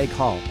by Greg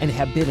Hall and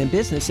have been in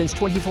business since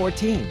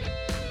 2014.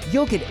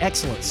 You'll get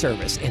excellent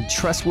service and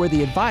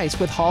trustworthy advice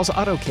with Hall's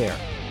Auto Care.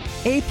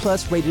 A+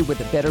 rated with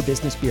the Better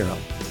Business Bureau.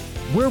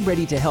 we're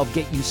ready to help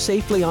get you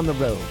safely on the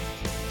road.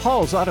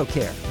 Hall's Auto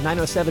Care,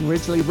 907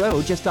 Ridgely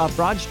Road, just off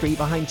Broad Street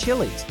behind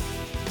Chili's.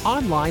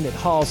 Online at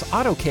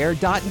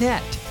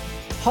hallsautocare.net.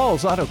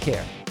 Hall's Auto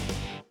Care.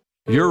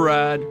 Your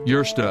ride,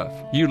 your stuff.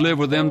 You live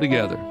with them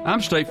together.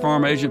 I'm State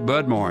Farm Agent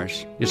Bud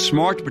Morris. It's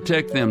smart to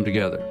protect them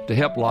together, to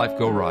help life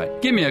go right.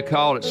 Give me a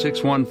call at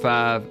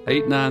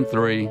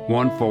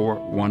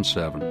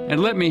 615-893-1417.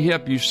 And let me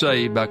help you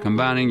save by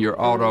combining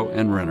your auto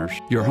and renters.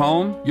 Your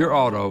home, your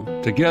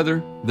auto,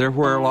 together, they're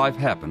where life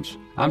happens.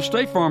 I'm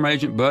State Farm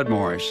Agent Bud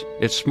Morris.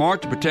 It's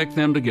smart to protect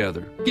them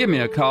together. Give me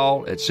a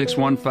call at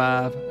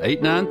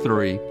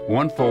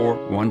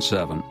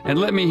 615-893-1417. And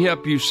let me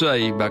help you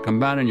save by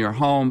combining your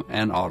home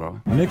and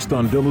auto. Next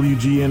on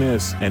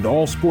WGNS and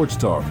All Sports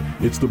Talk,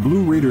 it's the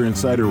Blue Raider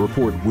Insider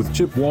Report with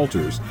Chip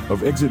Walters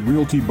of Exit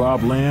Realty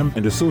Bob Lamb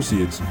and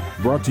Associates,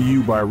 brought to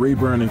you by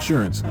Rayburn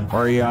Insurance,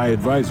 RAI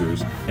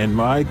Advisors, and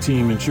My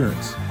Team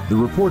Insurance. The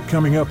report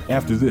coming up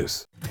after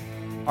this.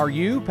 Are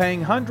you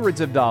paying hundreds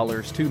of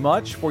dollars too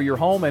much for your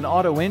home and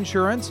auto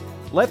insurance?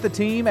 Let the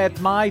team at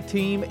My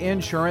Team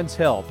Insurance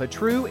help, a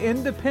true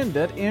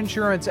independent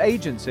insurance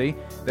agency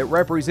that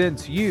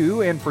represents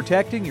you in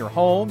protecting your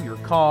home, your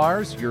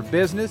cars, your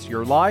business,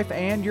 your life,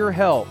 and your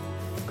health.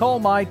 Call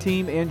My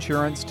Team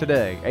Insurance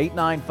today,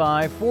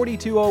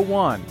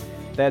 895-4201.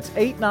 That's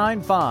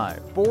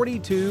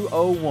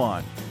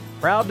 895-4201.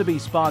 Proud to be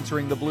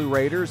sponsoring the Blue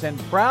Raiders and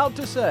proud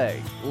to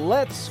say,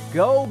 let's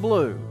go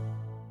Blue.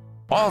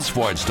 All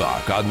Sports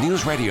Talk on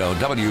News Radio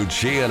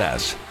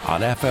WGNS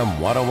on FM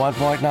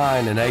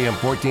 101.9 and AM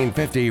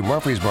 1450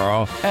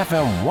 Murfreesboro,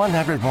 FM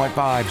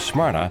 100.5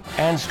 Smyrna,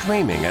 and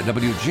streaming at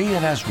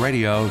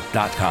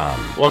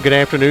WGNSradio.com. Well, good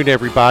afternoon,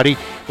 everybody.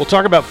 We'll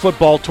talk about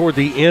football toward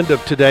the end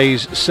of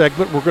today's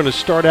segment. We're going to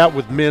start out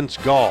with men's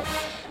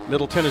golf.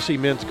 Middle Tennessee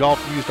men's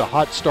golf used a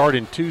hot start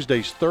in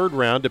Tuesday's third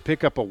round to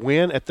pick up a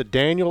win at the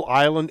Daniel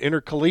Island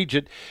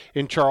Intercollegiate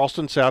in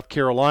Charleston, South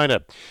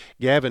Carolina.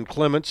 Gavin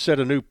Clements set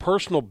a new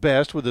personal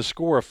best with a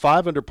score of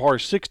 5 under par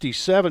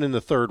 67 in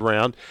the third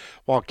round,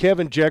 while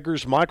Kevin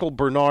Jeggers, Michael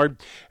Bernard,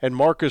 and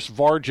Marcus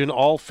Vargin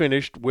all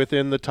finished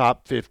within the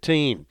top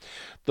 15.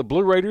 The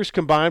Blue Raiders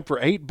combined for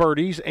 8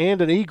 birdies and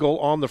an eagle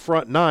on the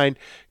front 9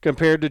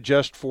 compared to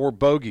just 4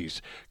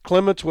 bogeys.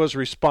 Clements was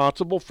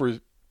responsible for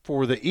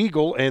the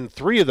eagle and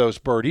 3 of those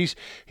birdies.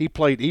 He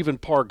played even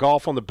par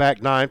golf on the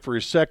back 9 for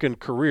his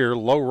second career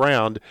low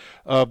round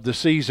of the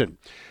season.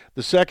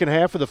 The second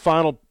half of the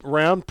final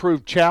round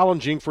proved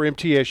challenging for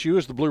MTSU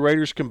as the Blue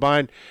Raiders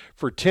combined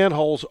for 10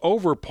 holes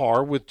over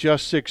par with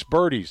just 6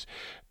 birdies.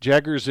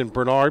 Jeggers and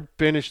Bernard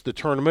finished the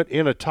tournament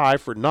in a tie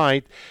for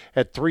 9th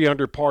at 3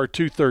 under par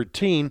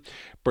 213.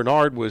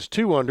 Bernard was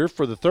 2 under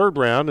for the third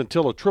round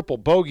until a triple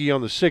bogey on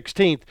the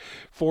 16th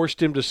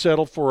forced him to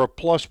settle for a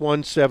plus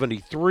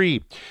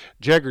 173.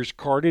 Jeggers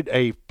carded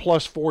a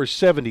plus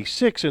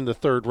 476 in the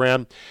third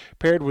round.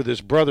 Paired with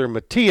his brother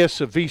Matthias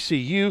of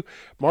VCU,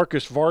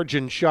 Marcus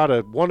Vargin shot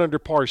a 1 under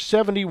par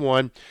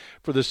 71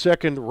 for the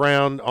second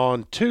round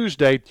on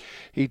Tuesday.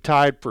 He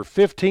tied for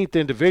 15th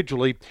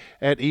individually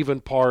at even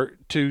par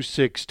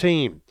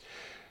 216.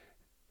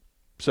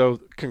 So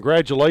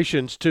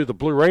congratulations to the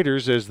Blue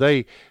Raiders as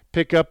they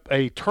pick up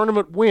a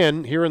tournament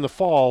win here in the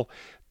fall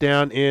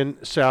down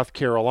in South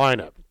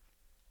Carolina.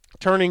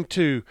 Turning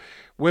to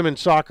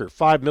women's soccer,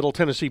 5 Middle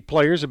Tennessee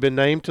players have been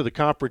named to the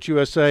Conference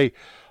USA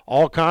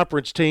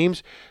All-Conference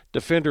teams.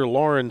 Defender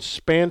Lauren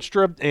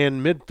Spanstra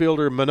and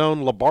midfielder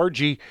Manon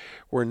Labarge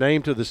were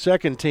named to the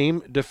second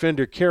team.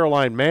 Defender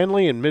Caroline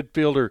Manley and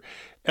midfielder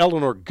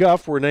Eleanor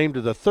Guff were named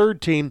to the third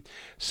team.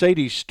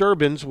 Sadie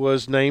Sturbins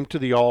was named to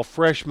the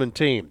all-freshman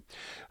team.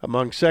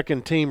 Among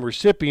second-team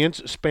recipients,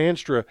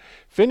 Spanstra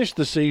finished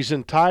the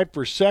season tied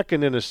for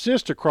second in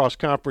assists across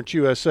Conference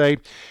USA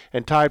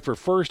and tied for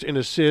first in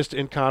assists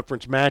in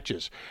conference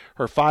matches.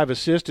 Her 5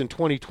 assists in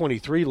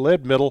 2023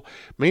 led Middle.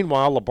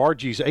 Meanwhile,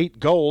 Labarge's 8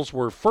 goals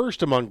were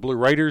first among Blue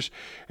Raiders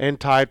and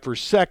tied for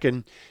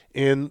second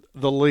in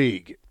the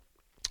league.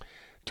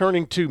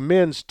 Turning to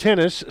men's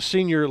tennis,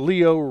 senior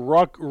Leo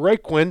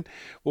Raquin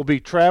will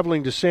be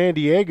traveling to San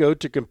Diego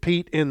to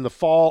compete in the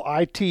fall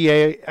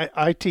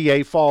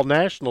ITA Fall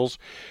Nationals.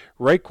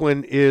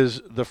 Raquin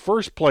is the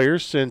first player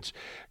since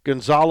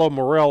Gonzalo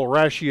Morel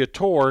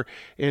Rasciatore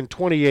in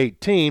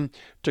 2018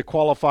 to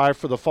qualify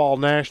for the Fall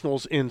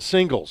Nationals in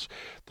singles.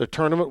 The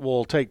tournament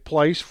will take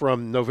place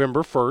from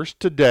November 1st,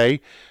 today,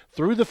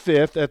 through the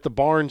 5th at the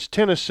Barnes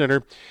Tennis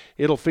Center.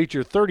 It'll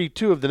feature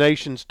 32 of the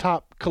nation's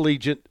top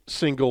collegiate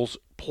singles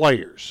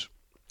players.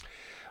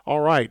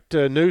 All right,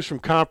 news from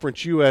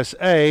Conference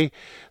USA.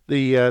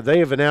 They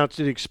have announced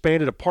it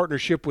expanded a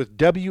partnership with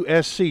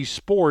WSC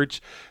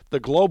Sports, the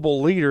global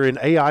leader in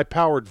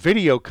AI-powered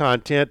video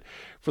content,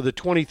 for the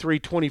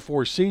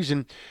 23-24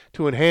 season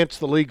to enhance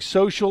the league's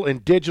social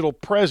and digital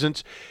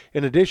presence.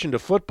 In addition to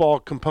football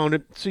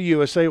component,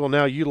 CUSA will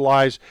now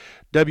utilize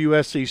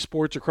WSC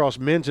Sports across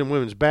men's and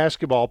women's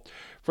basketball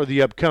for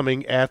the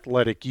upcoming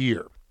athletic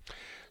year.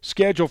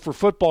 schedule for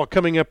football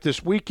coming up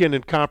this weekend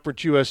in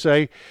Conference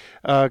USA.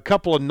 A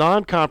couple of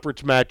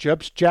non-conference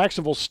matchups.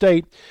 Jacksonville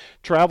State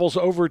travels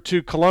over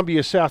to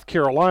Columbia, South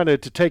Carolina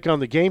to take on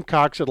the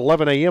Gamecocks at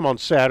 11 a.m. on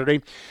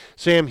Saturday.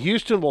 Sam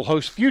Houston will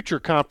host future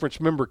conference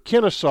member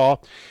Kennesaw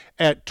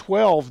at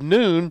 12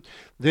 noon.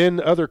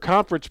 Then other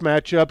conference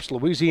matchups,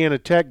 Louisiana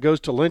Tech goes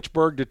to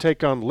Lynchburg to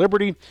take on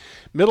Liberty.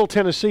 Middle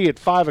Tennessee at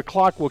 5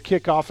 o'clock will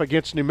kick off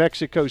against New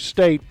Mexico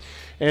State.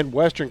 And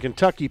Western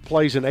Kentucky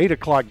plays an 8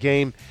 o'clock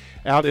game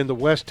out in the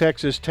West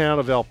Texas town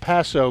of El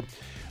Paso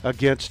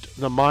against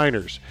the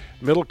Miners.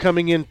 Middle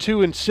coming in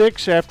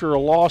 2-6 after a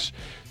loss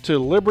to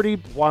Liberty,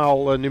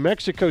 while New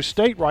Mexico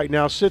State right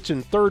now sits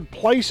in third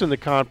place in the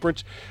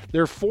conference.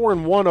 They're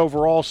 4-1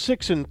 overall,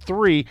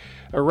 6-3,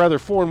 or rather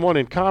 4-1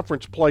 in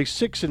conference play,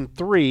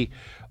 6-3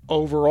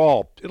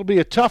 overall. It'll be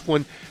a tough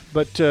one,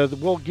 but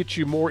we'll get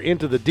you more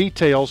into the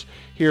details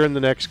here in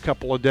the next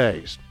couple of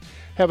days.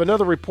 Have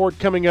another report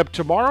coming up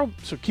tomorrow,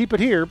 so keep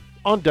it here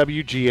on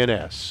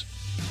WGNS.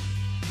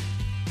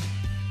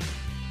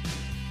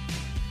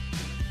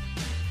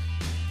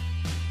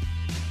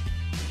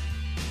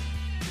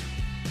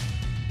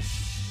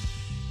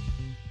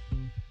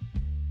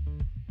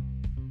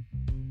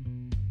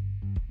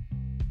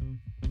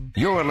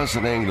 You're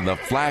listening to the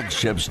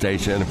flagship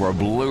station for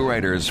Blue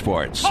Raiders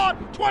sports.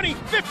 Caught, 20,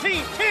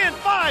 15, 10,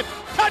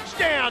 5,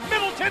 touchdown,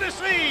 Middle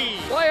Tennessee!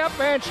 Play up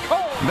and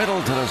score!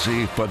 Middle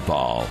Tennessee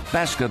football,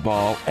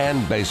 basketball,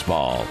 and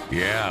baseball.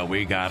 Yeah,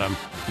 we got them.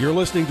 You're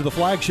listening to the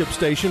flagship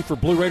station for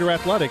Blue Raider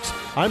Athletics.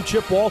 I'm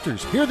Chip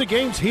Walters. Hear the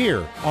games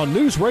here on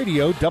News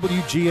Radio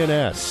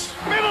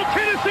WGNS. Middle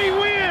Tennessee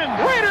wins!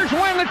 Raiders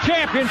win the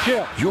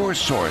championship! Your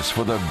source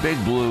for the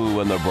Big Blue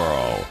and the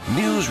Borough.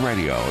 News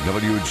Radio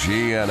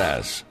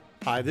WGNS.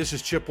 Hi, this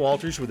is Chip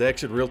Walters with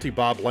Exit Realty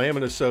Bob Lamb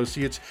 &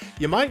 Associates.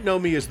 You might know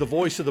me as the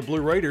voice of the Blue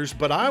Raiders,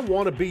 but I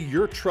want to be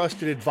your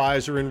trusted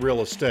advisor in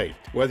real estate.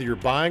 Whether you're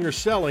buying or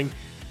selling,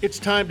 it's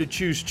time to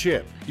choose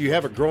Chip. Do you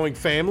have a growing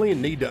family and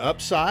need to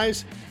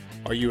upsize?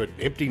 Are you an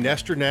empty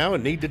nester now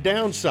and need to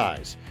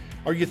downsize?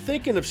 Are you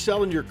thinking of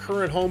selling your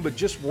current home but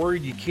just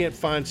worried you can't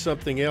find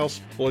something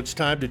else? Well, it's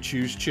time to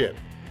choose Chip.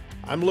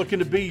 I'm looking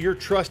to be your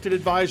trusted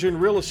advisor in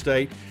real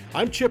estate.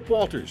 I'm Chip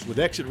Walters with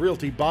Exit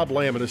Realty Bob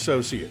Lamb &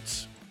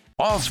 Associates.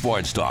 All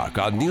sports talk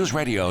on News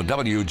Radio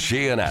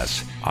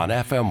WGNS on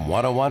FM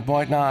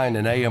 101.9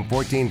 and AM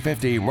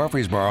 1450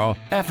 Murfreesboro,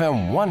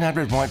 FM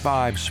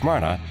 100.5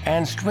 Smyrna,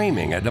 and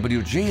streaming at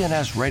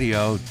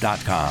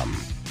WGNSradio.com.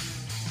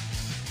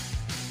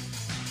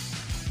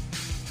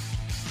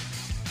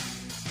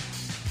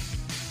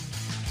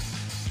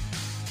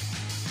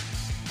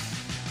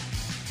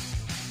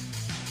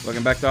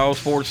 Welcome back to All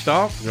Sports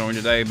Talk. Joined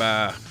today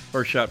by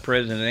First Shot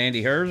President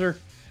Andy Herzer.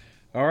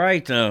 All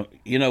right,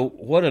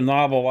 what a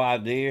novel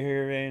idea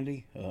here,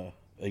 Andy. A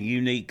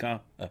unique, a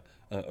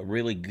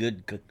really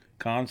good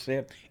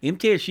concept.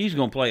 MTSU's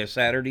going to play a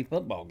Saturday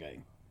football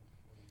game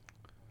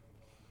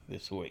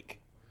this week.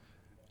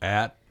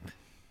 At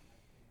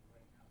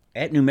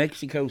New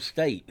Mexico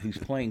State, who's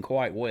playing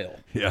quite well.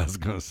 Yeah, I was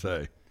going to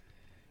say.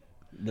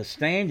 The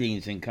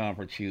standings in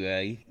Conference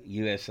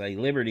USA,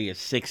 Liberty is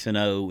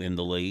 6-0 in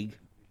the league.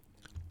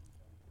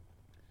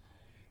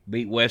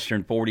 Beat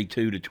Western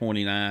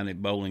 42-29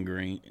 at Bowling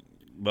Green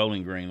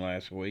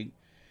last week.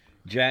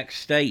 Jack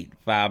State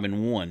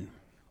 5-1.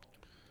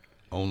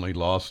 Only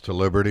lost to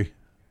Liberty.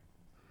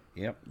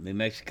 Yep. New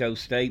Mexico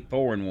State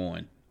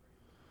 4-1.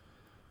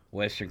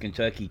 Western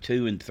Kentucky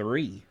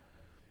 2-3.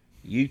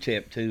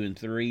 UTEP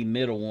 2-3.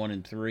 Middle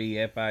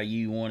 1-3.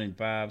 FIU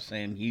 1-5.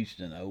 Sam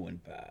Houston 0-5.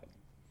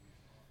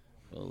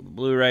 Well, the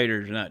Blue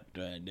Raiders not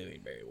doing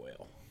very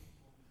well.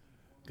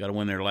 Got to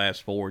win their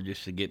last four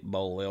just to get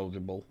bowl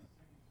eligible.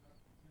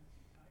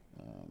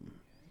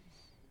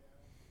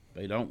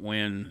 They don't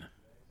win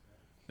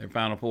their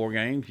final four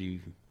games,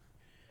 you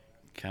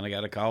kind of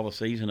got to call the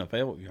season a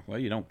failure. Well,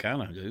 you don't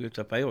kind of do. It's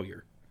a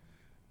failure.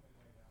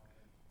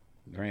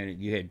 Granted,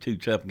 you had two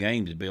tough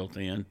games built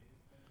in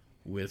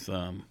with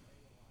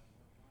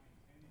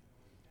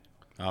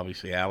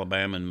obviously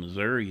Alabama and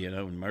Missouri.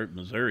 And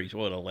Missouri's,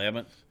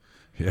 11th?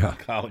 Yeah.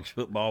 College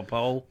football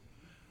poll.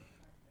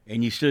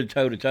 And you stood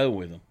toe-to-toe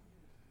with them.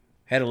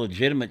 Had a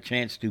legitimate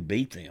chance to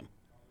beat them.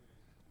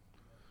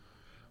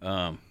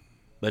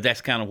 But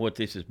that's kind of what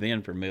this has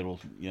been for Middle,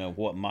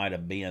 what might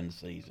have been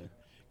season.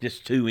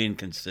 Just too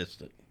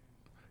inconsistent.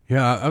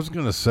 Yeah, I was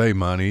going to say,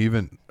 Monty,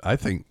 I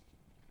think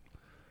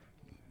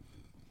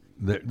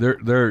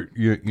they're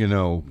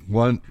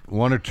one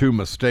or two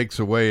mistakes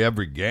away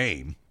every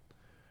game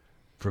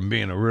from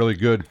being a really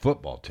good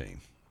football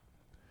team.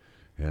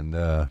 And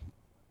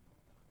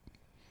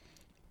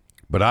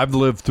but I've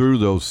lived through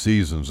those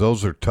seasons.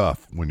 Those are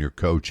tough when you're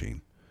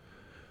coaching.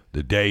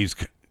 The days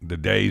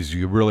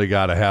you really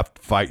got to have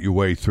to fight your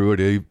way through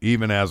it,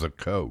 even as a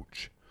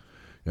coach.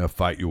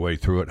 Fight your way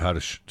through it, how to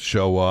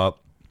show up,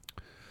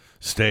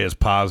 stay as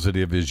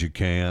positive as you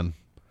can,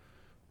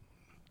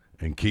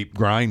 and keep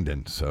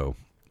grinding. So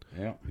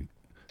yeah,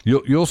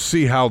 you'll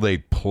see how they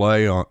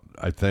play on.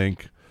 I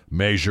think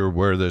measure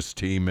where this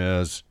team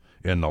is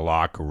in the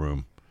locker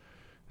room,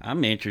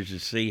 I'm interested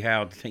to see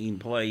how the team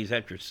plays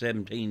after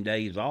 17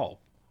 days off.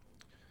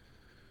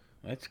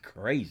 That's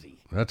crazy.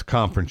 That's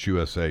Conference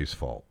USA's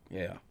fault.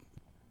 Yeah.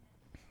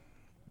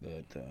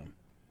 But,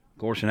 of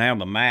course, now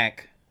the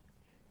MAC,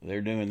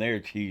 they're doing their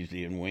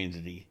Tuesday and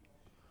Wednesday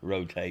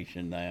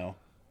rotation now.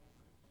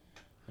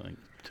 I think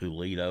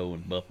Toledo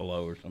and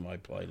Buffalo or somebody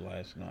played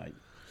last night.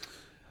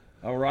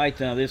 All right,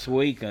 this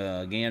week,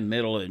 again,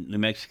 Middle at New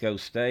Mexico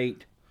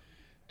State,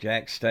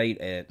 Jack State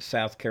at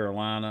South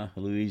Carolina,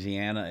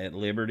 Louisiana at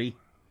Liberty.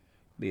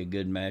 Be a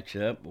good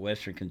matchup.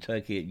 Western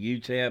Kentucky at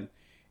UTEP,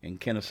 and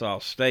Kennesaw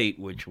State,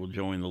 which will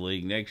join the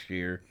league next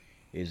year,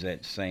 is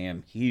at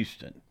Sam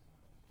Houston.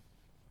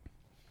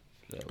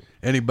 So,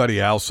 anybody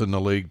else in the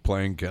league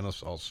playing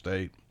Kennesaw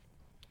State?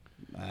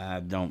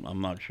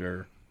 I'm not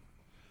sure.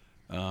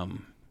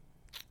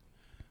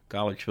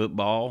 College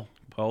football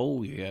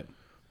poll, you got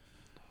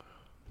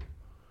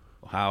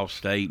Ohio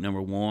State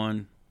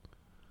 #1,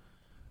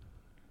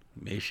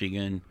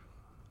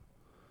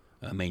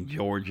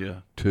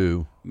 Georgia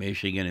 2,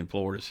 Michigan and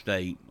Florida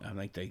State. I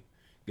think they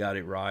got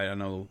it right. I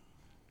know.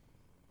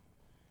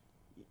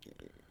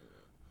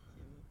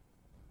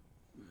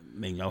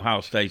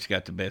 Ohio State's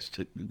got the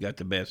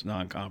best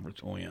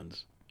non-conference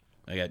wins.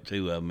 They got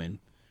 2 of them in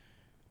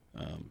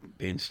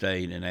Penn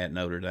State and at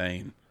Notre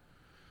Dame.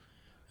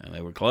 And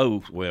they were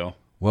close. Well,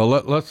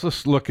 let's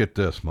just look at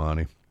this,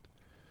 Monty.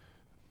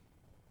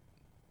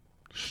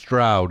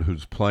 Stroud,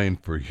 who's playing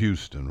for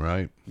Houston,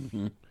 right?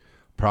 Mm-hmm.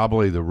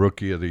 Probably the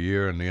rookie of the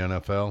year in the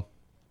NFL.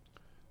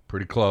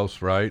 Pretty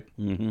close, right?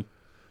 Mm-hmm.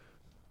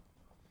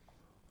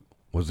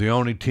 Was the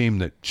only team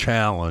that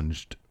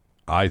challenged,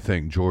 I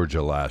think,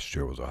 Georgia last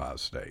year was Ohio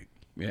State.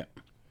 Yeah.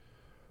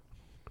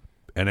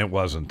 And it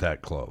wasn't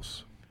that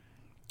close.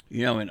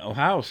 And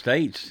Ohio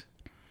State's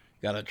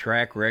got a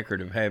track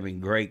record of having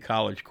great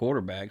college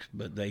quarterbacks,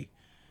 but they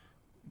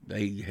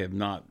have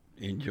not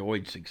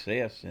enjoyed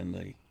success in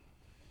the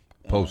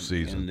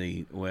postseason. In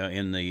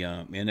the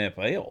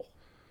NFL.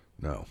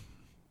 No.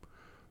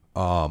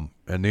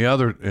 And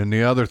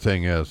the other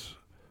thing is,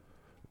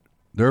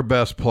 their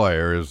best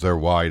player is their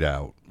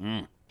wideout,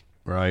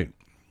 right?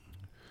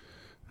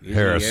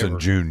 Harrison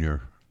Jr.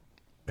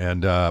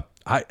 And the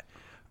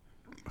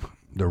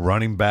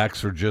running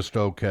backs are just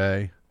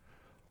okay.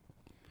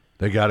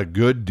 They got a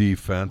good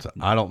defense.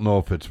 I don't know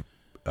if it's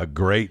a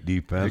great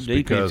defense. Their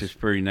defense is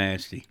pretty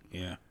nasty,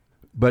 yeah.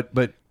 But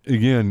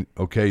again,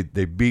 okay,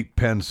 they beat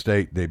Penn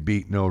State. They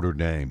beat Notre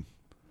Dame.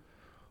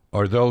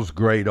 Are those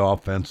great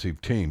offensive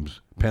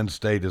teams? Penn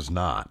State is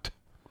not.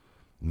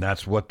 And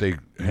that's what they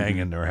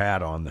hanging their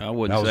hat on. I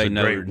wouldn't say that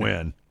was a great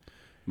win.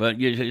 But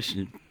just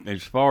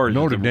as far as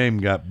Notre Dame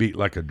got beat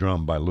like a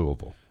drum by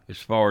Louisville. As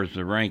far as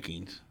the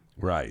rankings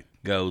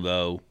go,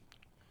 though,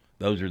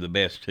 those are the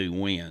best 2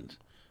 wins.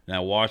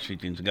 Now,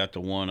 Washington's got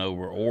the one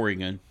over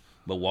Oregon,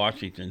 but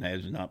Washington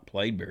has not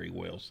played very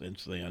well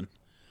since then.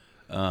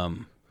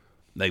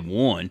 They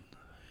won.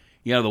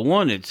 The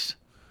one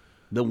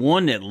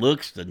that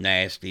looks the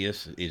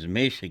nastiest is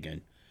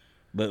Michigan,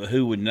 but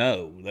who would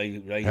know?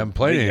 They haven't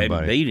played anybody.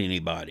 Haven't beat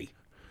anybody.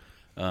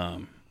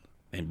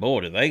 And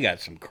boy, do they got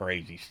some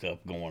crazy stuff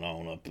going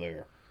on up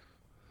there.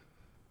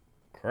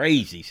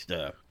 Crazy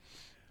stuff.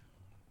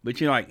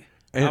 But I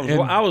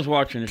was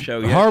watching the show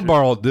yesterday.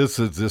 Harbaugh,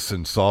 this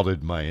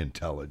insulted my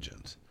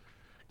intelligence.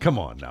 Come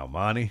on now,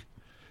 Monty.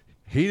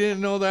 He didn't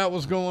know that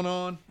was going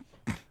on.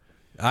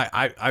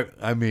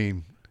 I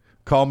mean,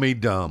 call me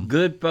dumb.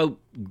 Good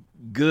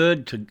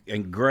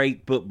and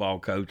great football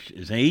coach.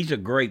 He's a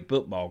great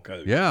football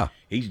coach. Yeah.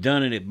 He's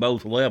done it at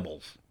both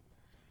levels.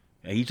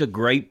 He's a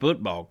great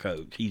football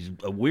coach. He's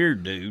a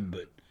weird dude,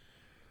 but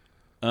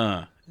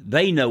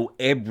they know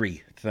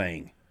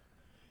everything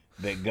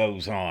that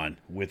goes on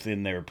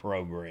within their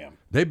program.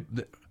 They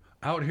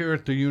out here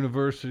at the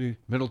university,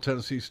 Middle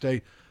Tennessee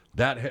State,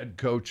 that head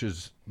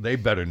coaches, they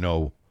better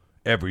know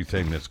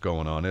everything that's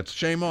going on. It's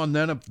shame on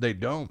them if they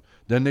don't.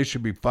 Then they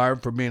should be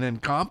fired for being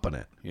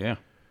incompetent. Yeah.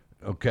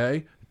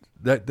 Okay?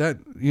 That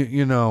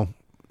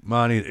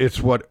Monty, it's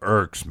what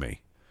irks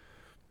me.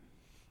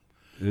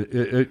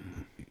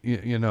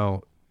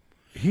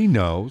 He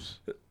knows.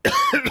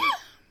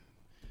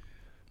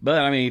 But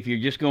I mean, if you're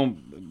just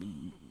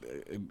going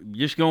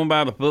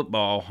by the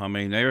football, I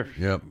mean they're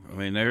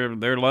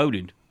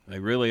loaded. They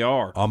really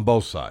are on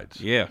both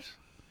sides. Yes,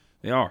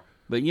 they are.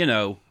 But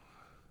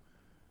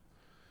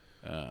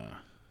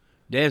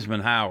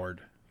Desmond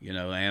Howard, the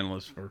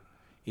analyst for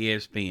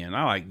ESPN.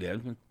 I like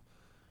Desmond.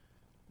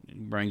 He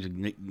brings a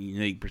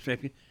unique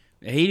perspective.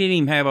 He didn't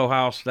even have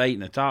Ohio State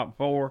in the top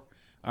 4.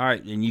 All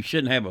right, then you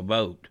shouldn't have a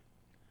vote.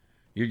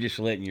 You're just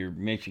letting your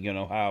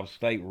Michigan-Ohio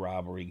State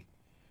rivalry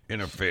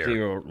interfere,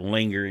 still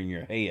linger in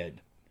your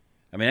head.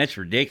 I mean, that's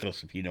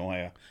ridiculous if you don't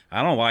have.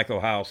 I don't like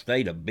Ohio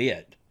State a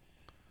bit,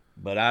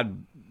 but I'd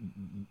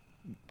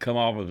come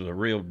off as a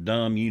real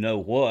dumb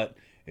you-know-what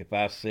if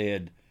I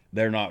said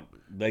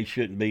they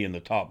shouldn't be in the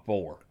top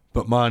 4.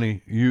 But,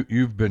 Monty,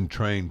 you've been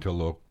trained to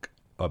look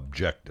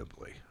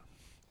objectively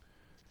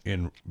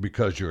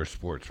because you're a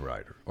sports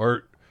writer,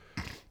 or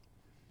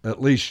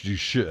at least you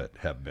should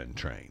have been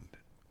trained.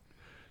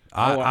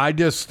 I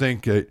just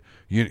think that,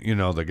 you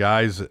know, the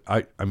guys,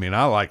 I mean,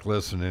 I like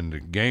listening to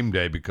Game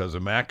Day because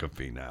of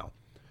McAfee now.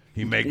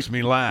 He makes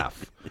me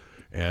laugh.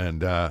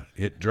 And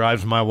it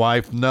drives my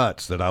wife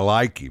nuts that I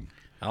like him.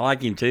 I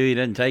like him, too. He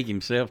doesn't take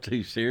himself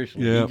too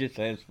seriously. Yeah. He just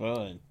has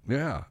fun.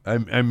 Yeah.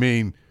 I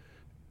mean,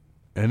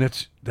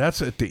 and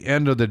that's at the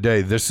end of the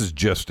day, this is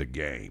just a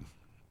game.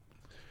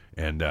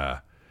 And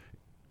I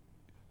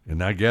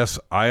guess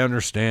I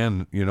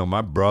understand, you know,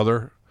 my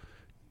brother,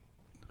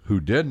 who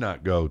did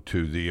not go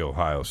to the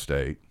Ohio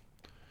State,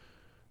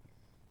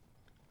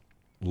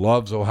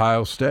 loves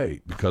Ohio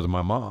State because of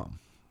my mom.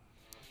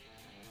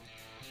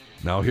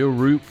 Now, he'll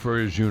root for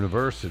his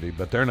university,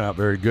 but they're not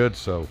very good,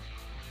 so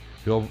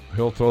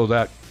he'll throw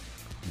that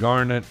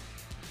garnet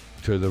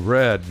to the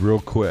red real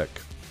quick.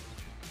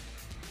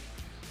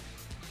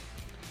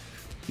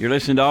 You're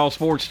listening to All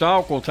Sports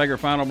Talk. We'll take our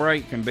final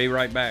break and be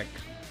right back.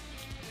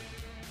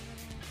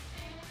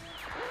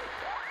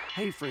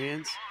 Hey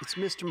friends, it's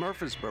Mr.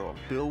 Murfreesboro,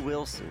 Bill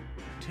Wilson.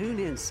 Tune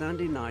in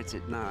Sunday nights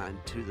at 9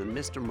 to the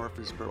Mr.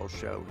 Murfreesboro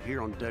Show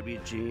here on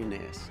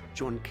WGNS.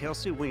 Join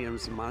Kelsey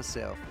Williams and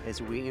myself as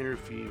we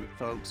interview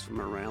folks from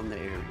around the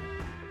area.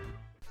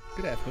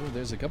 Good afternoon.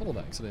 There's a couple of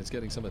accidents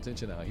getting some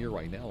attention out here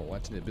right now. We're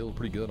watching it build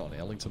pretty good on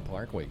Ellington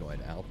Parkway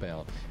going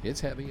outbound. It's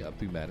heavy up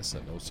through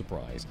Madison, no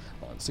surprise.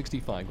 On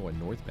 65 going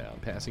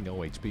northbound, passing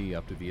OHB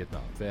up to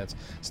Vietnam Vets.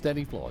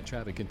 Steady flow of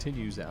traffic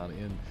continues out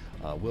in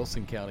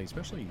Wilson County,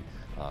 especially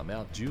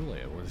Mount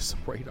Juliet, where there's some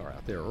radar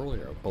out there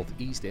earlier, both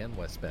east and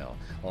westbound.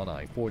 On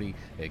I-40,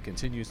 it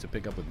continues to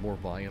pick up with more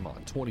volume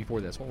on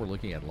 24. That's what we're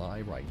looking at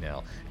live right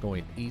now,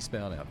 going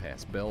eastbound out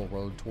past Bell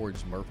Road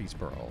towards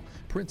Murfreesboro.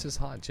 Princess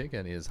Hot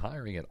Chicken is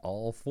hiring at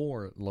all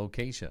 4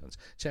 locations.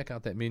 Check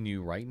out that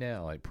menu right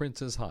now at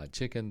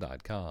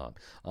princesshotchicken.com.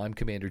 I'm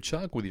Commander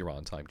Chuck with your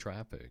on-time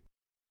traffic.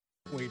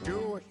 We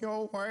do it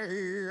your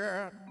way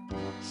at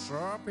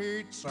Sir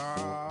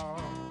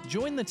Pizza.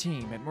 Join the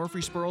team at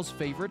Murfreesboro's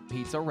favorite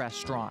pizza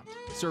restaurant.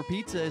 Sir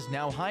Pizza is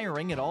now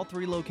hiring at all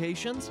 3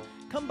 locations.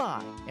 Come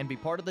by and be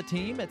part of the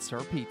team at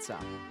Sir Pizza.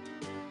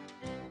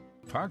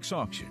 Parks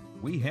Auction.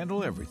 We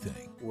handle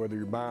everything. Whether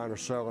you're buying or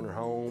selling a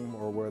home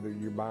or whether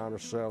you're buying or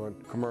selling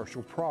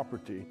commercial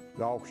property,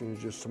 the auction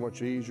is just so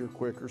much easier,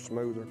 quicker,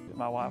 smoother.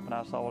 My wife and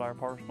I sold our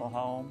personal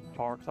home.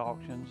 Parks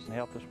Auctions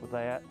helped us with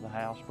that. The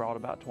house brought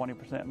about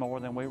 20% more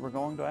than we were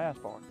going to ask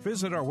for.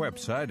 Visit our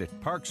website at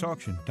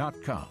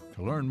parksauction.com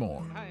to learn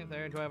more. Hi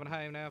there, 12 and a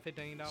half now,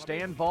 $15.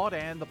 Stan Vaught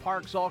and the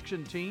Parks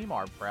Auction team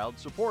are proud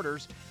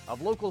supporters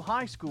of local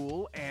high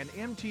school and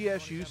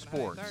MTSU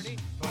sports.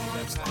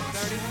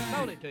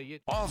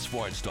 All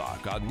Sports Talk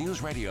on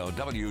News Radio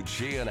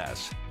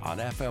WGNS on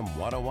FM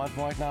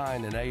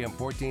 101.9 and AM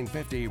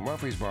 1450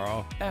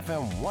 Murfreesboro,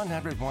 FM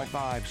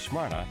 100.5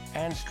 Smyrna,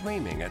 and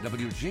streaming at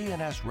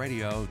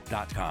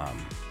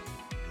WGNSradio.com.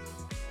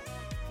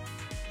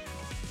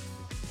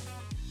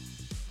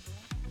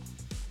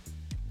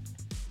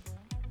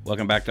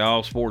 Welcome back to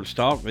All Sports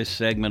Talk. This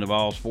segment of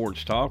All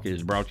Sports Talk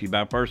is brought to you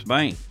by First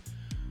Bank,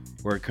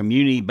 where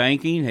community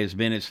banking has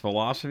been its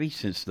philosophy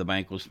since the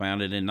bank was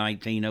founded in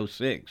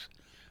 1906.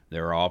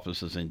 There are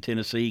offices in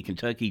Tennessee,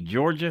 Kentucky,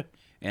 Georgia,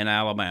 and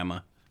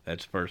Alabama.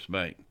 That's First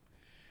Bank.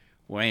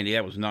 Well, Andy,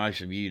 that was nice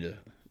of you to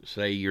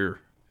say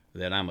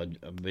that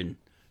I've been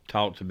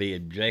taught to be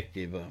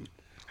objective.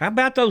 How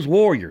about those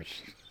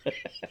Warriors?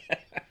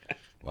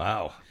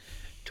 Wow.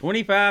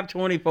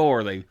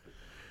 25-24. They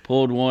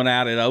pulled one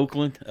out at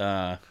Oakland.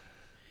 But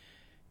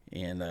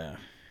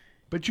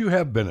you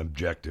have been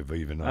objective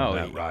even on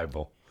that yeah.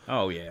 rival.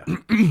 Oh, yeah.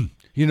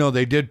 You know,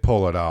 they did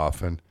pull it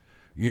off, and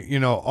you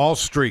know, all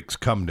streaks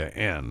come to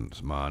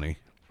ends, Monty.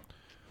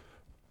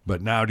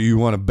 But now do you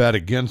want to bet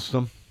against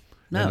them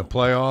in the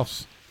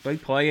playoffs? If they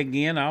play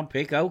again, I'll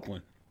pick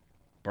Oakland,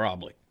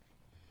 probably.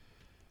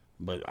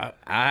 But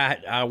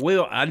I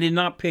will. I did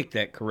not pick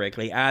that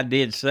correctly. I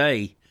did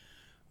say,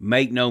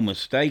 make no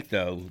mistake,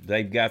 though,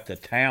 they've got the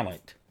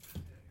talent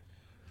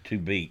to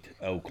beat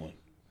Oakland.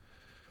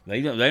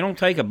 They don't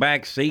take a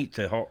back seat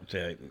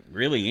to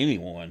really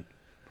anyone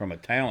from a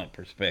talent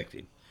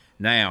perspective.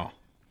 Now,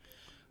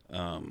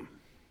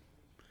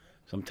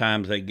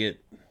 sometimes they get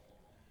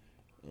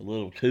a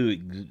little too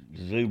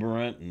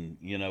exuberant and,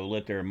 you know,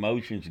 let their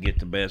emotions get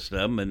the best of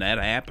them, and that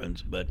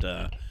happens. But,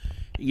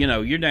 you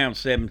know, you're down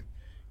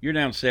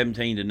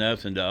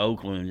 17-0 to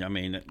Oakland. I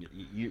mean,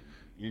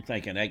 you're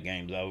thinking that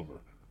game's over.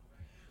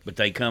 But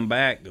they come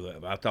back.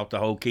 I thought the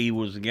whole key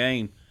was the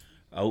game.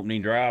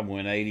 Opening drive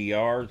went 80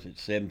 yards at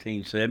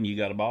 17-7. You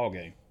got a ball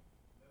game.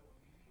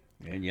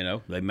 And, you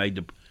know, they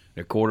made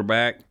their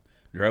quarterback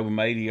drove them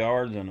 80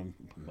 yards in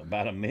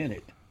about a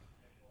minute.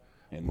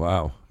 And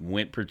wow.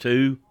 Went for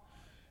 2.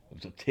 It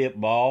was a tip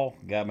ball.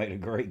 Guy made a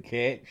great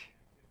catch.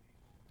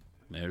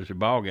 There's your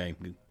ball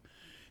game.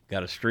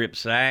 Got a strip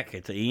sack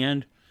at the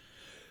end.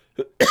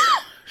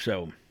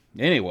 So,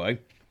 anyway,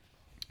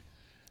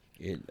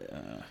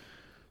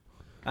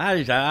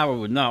 I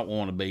would not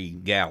want to be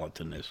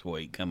Gallatin this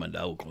week coming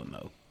to Oakland,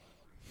 though.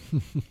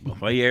 If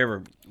they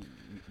ever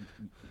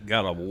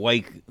got a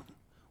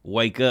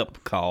wake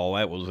up call,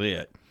 that was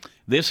it.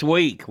 This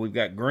week, we've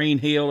got Green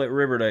Hill at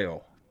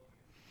Riverdale.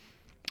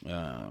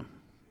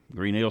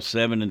 Green Hill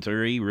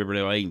 7-3,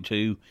 Riverdale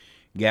 8-2.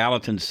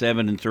 Gallatin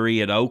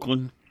 7-3 at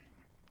Oakland.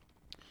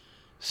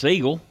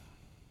 Siegel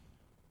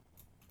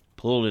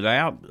pulled it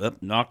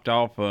out, knocked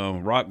off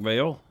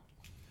Rockville,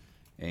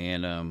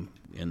 and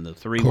in the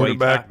three-way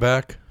quarterback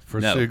back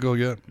for No. Siegel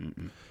yet?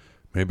 Mm-mm.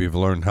 Maybe you've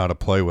learned how to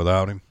play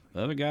without him.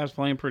 The other guy's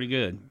playing pretty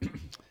good.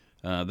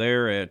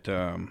 They're at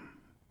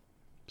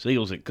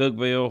Siegel's at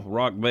Cookville.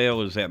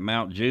 Rockville is at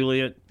Mount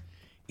Juliet.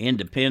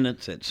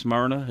 Independence at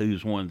Smyrna,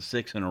 who's won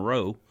 6 in a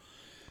row.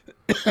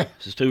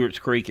 Stewart's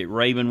Creek at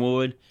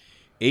Ravenwood.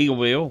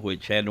 Eagleville,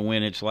 which had to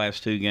win its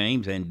last 2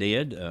 games and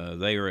did.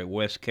 They are at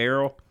West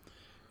Carroll.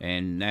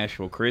 And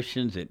Nashville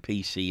Christians at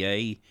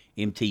PCA.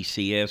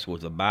 MTCS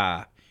was a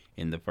bye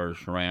in the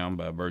first round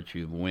by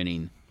virtue of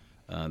winning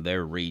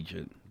their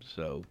region.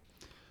 So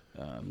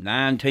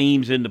 9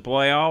 teams in the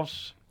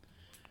playoffs.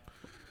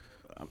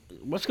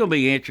 What's going to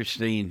be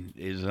interesting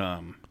is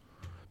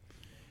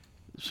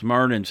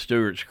Smyrna and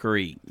Stewart's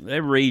Creek.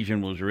 Their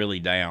region was really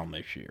down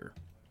this year.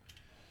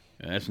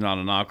 And that's not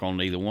a knock on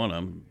either one of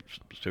them.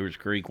 Stewart's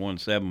Creek won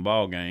 7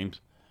 ball games.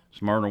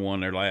 Smyrna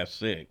won their last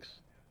 6.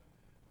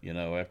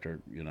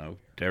 After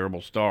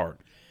terrible start.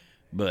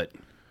 But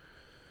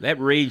that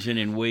region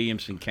in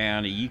Williamson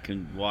County, you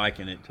can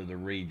liken it to the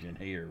region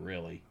here,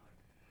 really.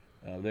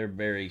 They're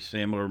very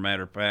similar.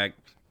 Matter of fact,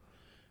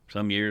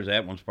 some years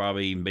that one's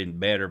probably even been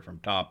better from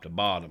top to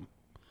bottom.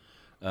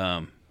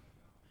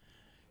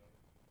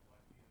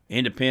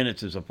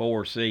 Independence is a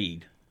 4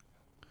 seed.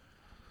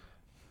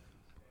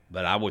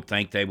 But I would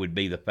think they would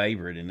be the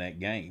favorite in that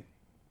game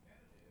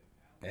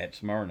at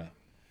Smyrna.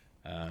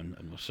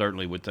 And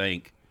certainly would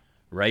think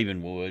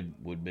Ravenwood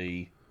would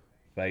be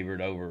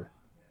favored over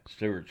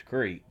Stewart's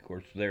Creek. Of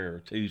course, they're a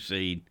 2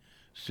 seed.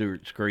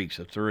 Stewart's Creek's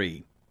a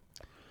 3.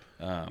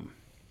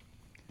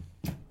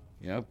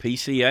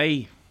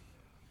 PCA,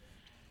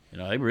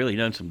 they've really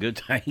done some good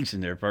things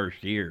in their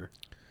first year.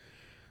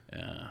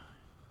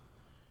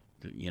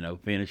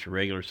 Finish a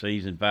regular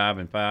season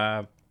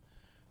 5-5,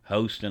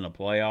 hosting a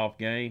playoff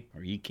game.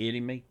 Are you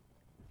kidding me?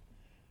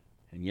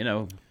 And,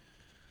 you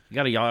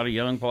got a lot of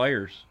young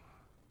players.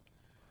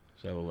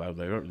 So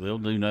they'll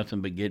do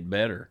nothing but get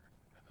better.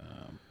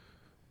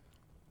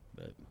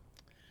 But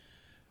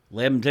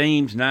 11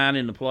 teams, 9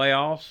 in the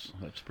playoffs.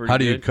 That's pretty good. How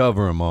do you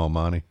cover them all,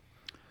 Monty?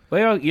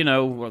 Well,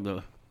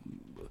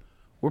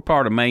 we're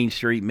part of Main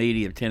Street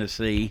Media of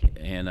Tennessee,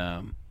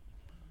 and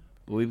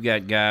we've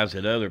got guys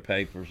at other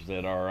papers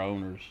that our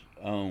owners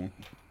own.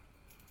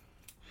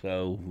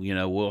 So,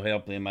 we'll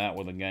help them out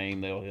with a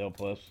game. They'll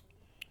help us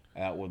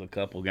out with a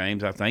couple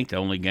games. I think the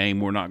only game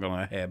we're not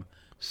going to have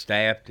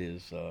staffed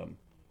is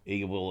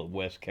Eagleville at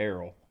West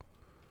Carroll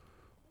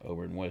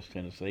over in West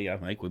Tennessee. I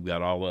think we've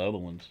got all the other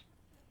ones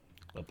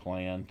a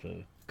plan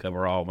to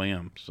cover all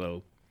them.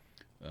 So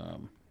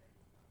it'll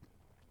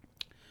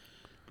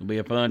be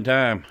a fun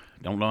time.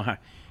 Don't know how.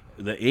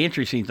 The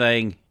interesting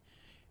thing,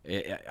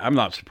 I'm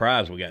not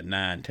surprised we got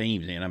 9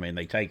 teams in. I mean,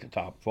 they take the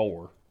top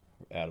 4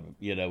 out of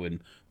and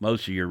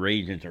most of your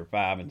regions are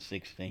 5 and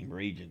 6 team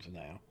regions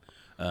now.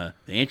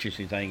 The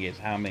interesting thing is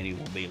how many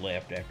will be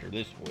left after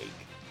this week.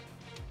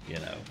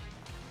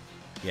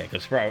 Yeah,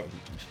 because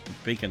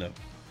speaking of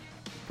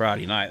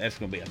Friday night, that's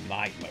going to be a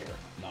nightmare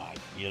night.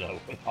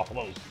 With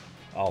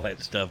all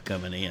that stuff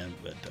coming in.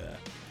 But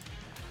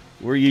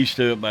we're used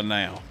to it by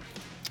now.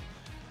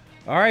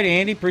 All right,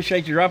 Andy,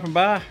 appreciate you dropping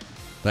by.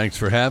 Thanks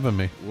for having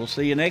me. We'll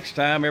see you next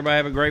time. Everybody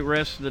have a great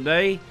rest of the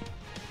day.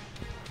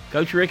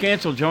 Coach Rick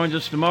Ansel joins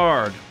us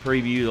tomorrow to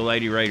preview the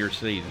Lady Raiders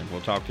season.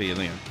 We'll talk to you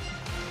then.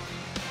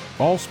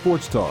 All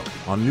Sports Talk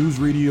on News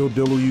Radio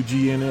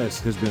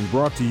WGNS has been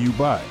brought to you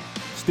by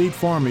State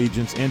Farm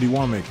agents Andy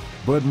Womack,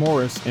 Bud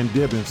Morris, and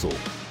Deb Insel.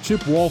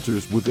 Chip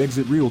Walters with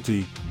Exit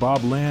Realty,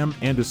 Bob Lamb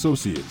and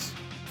Associates.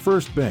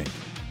 First Bank,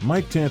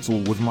 Mike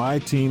Tansel with My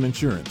Team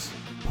Insurance.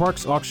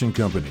 Parks Auction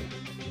Company,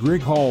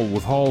 Greg Hall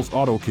with Hall's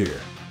Auto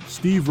Care.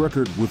 Steve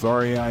Ruckert with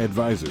RAI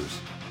Advisors.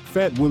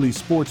 Fat Willie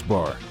Sports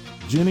Bar,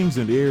 Jennings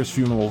and Ayers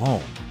Funeral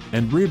Home,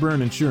 and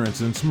Rayburn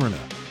Insurance in Smyrna.